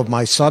title of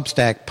my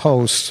Substack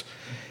post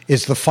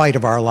is "The Fight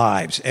of Our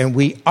Lives," and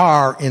we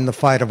are in the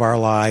fight of our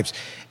lives.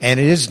 And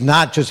it is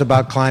not just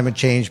about climate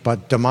change,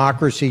 but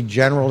democracy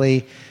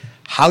generally,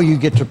 how you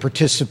get to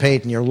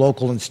participate in your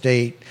local and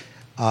state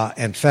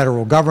and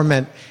federal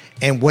government,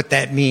 and what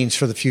that means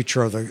for the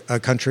future of the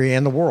country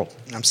and the world.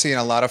 I'm seeing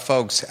a lot of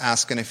folks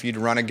asking if you'd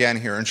run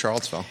again here in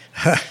Charlottesville.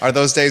 Are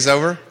those days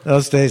over?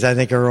 Those days, I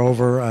think, are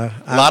over. A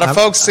lot of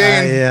folks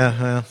saying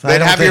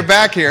they'd have your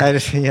back here.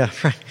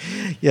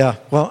 Yeah.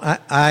 Well,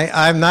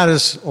 I'm not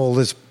as old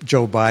as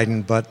Joe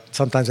Biden, but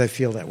sometimes I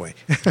feel that way.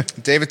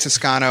 David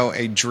Toscano,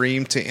 a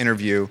dream to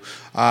interview.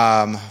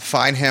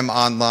 Find him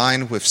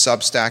online with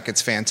Substack.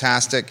 It's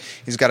fantastic.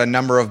 He's got a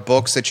number of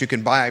books that you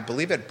can buy, I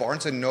believe, at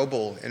Barnes &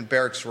 Noble in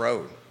Barracks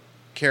Road,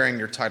 carrying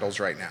your titles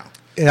right now.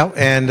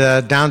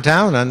 And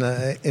downtown, on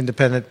the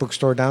independent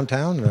bookstore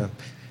downtown,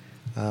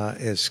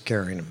 is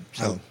carrying them.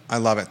 So I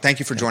love it. Thank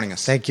you for joining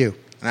us. Thank you.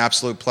 An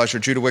absolute pleasure.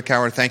 Judah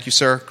Wickhauer, thank you,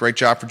 sir. Great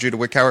job for Judah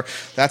Wickhauer.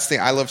 That's the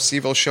I Love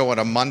CVille show on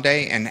a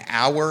Monday. An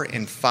hour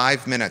and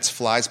 5 minutes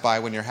flies by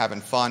when you're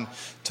having fun.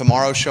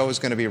 Tomorrow's show is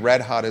going to be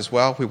red hot as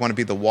well. We want to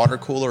be the water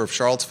cooler of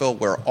Charlottesville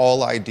where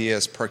all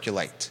ideas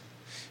percolate.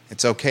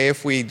 It's okay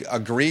if we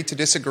agree to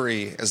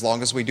disagree as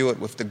long as we do it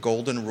with the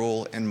golden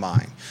rule in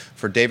mind.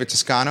 For David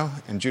Toscano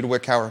and Judah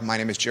Wickhauer, my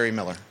name is Jerry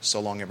Miller. So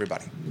long,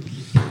 everybody.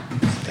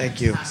 Thank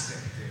you.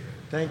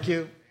 Thank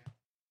you.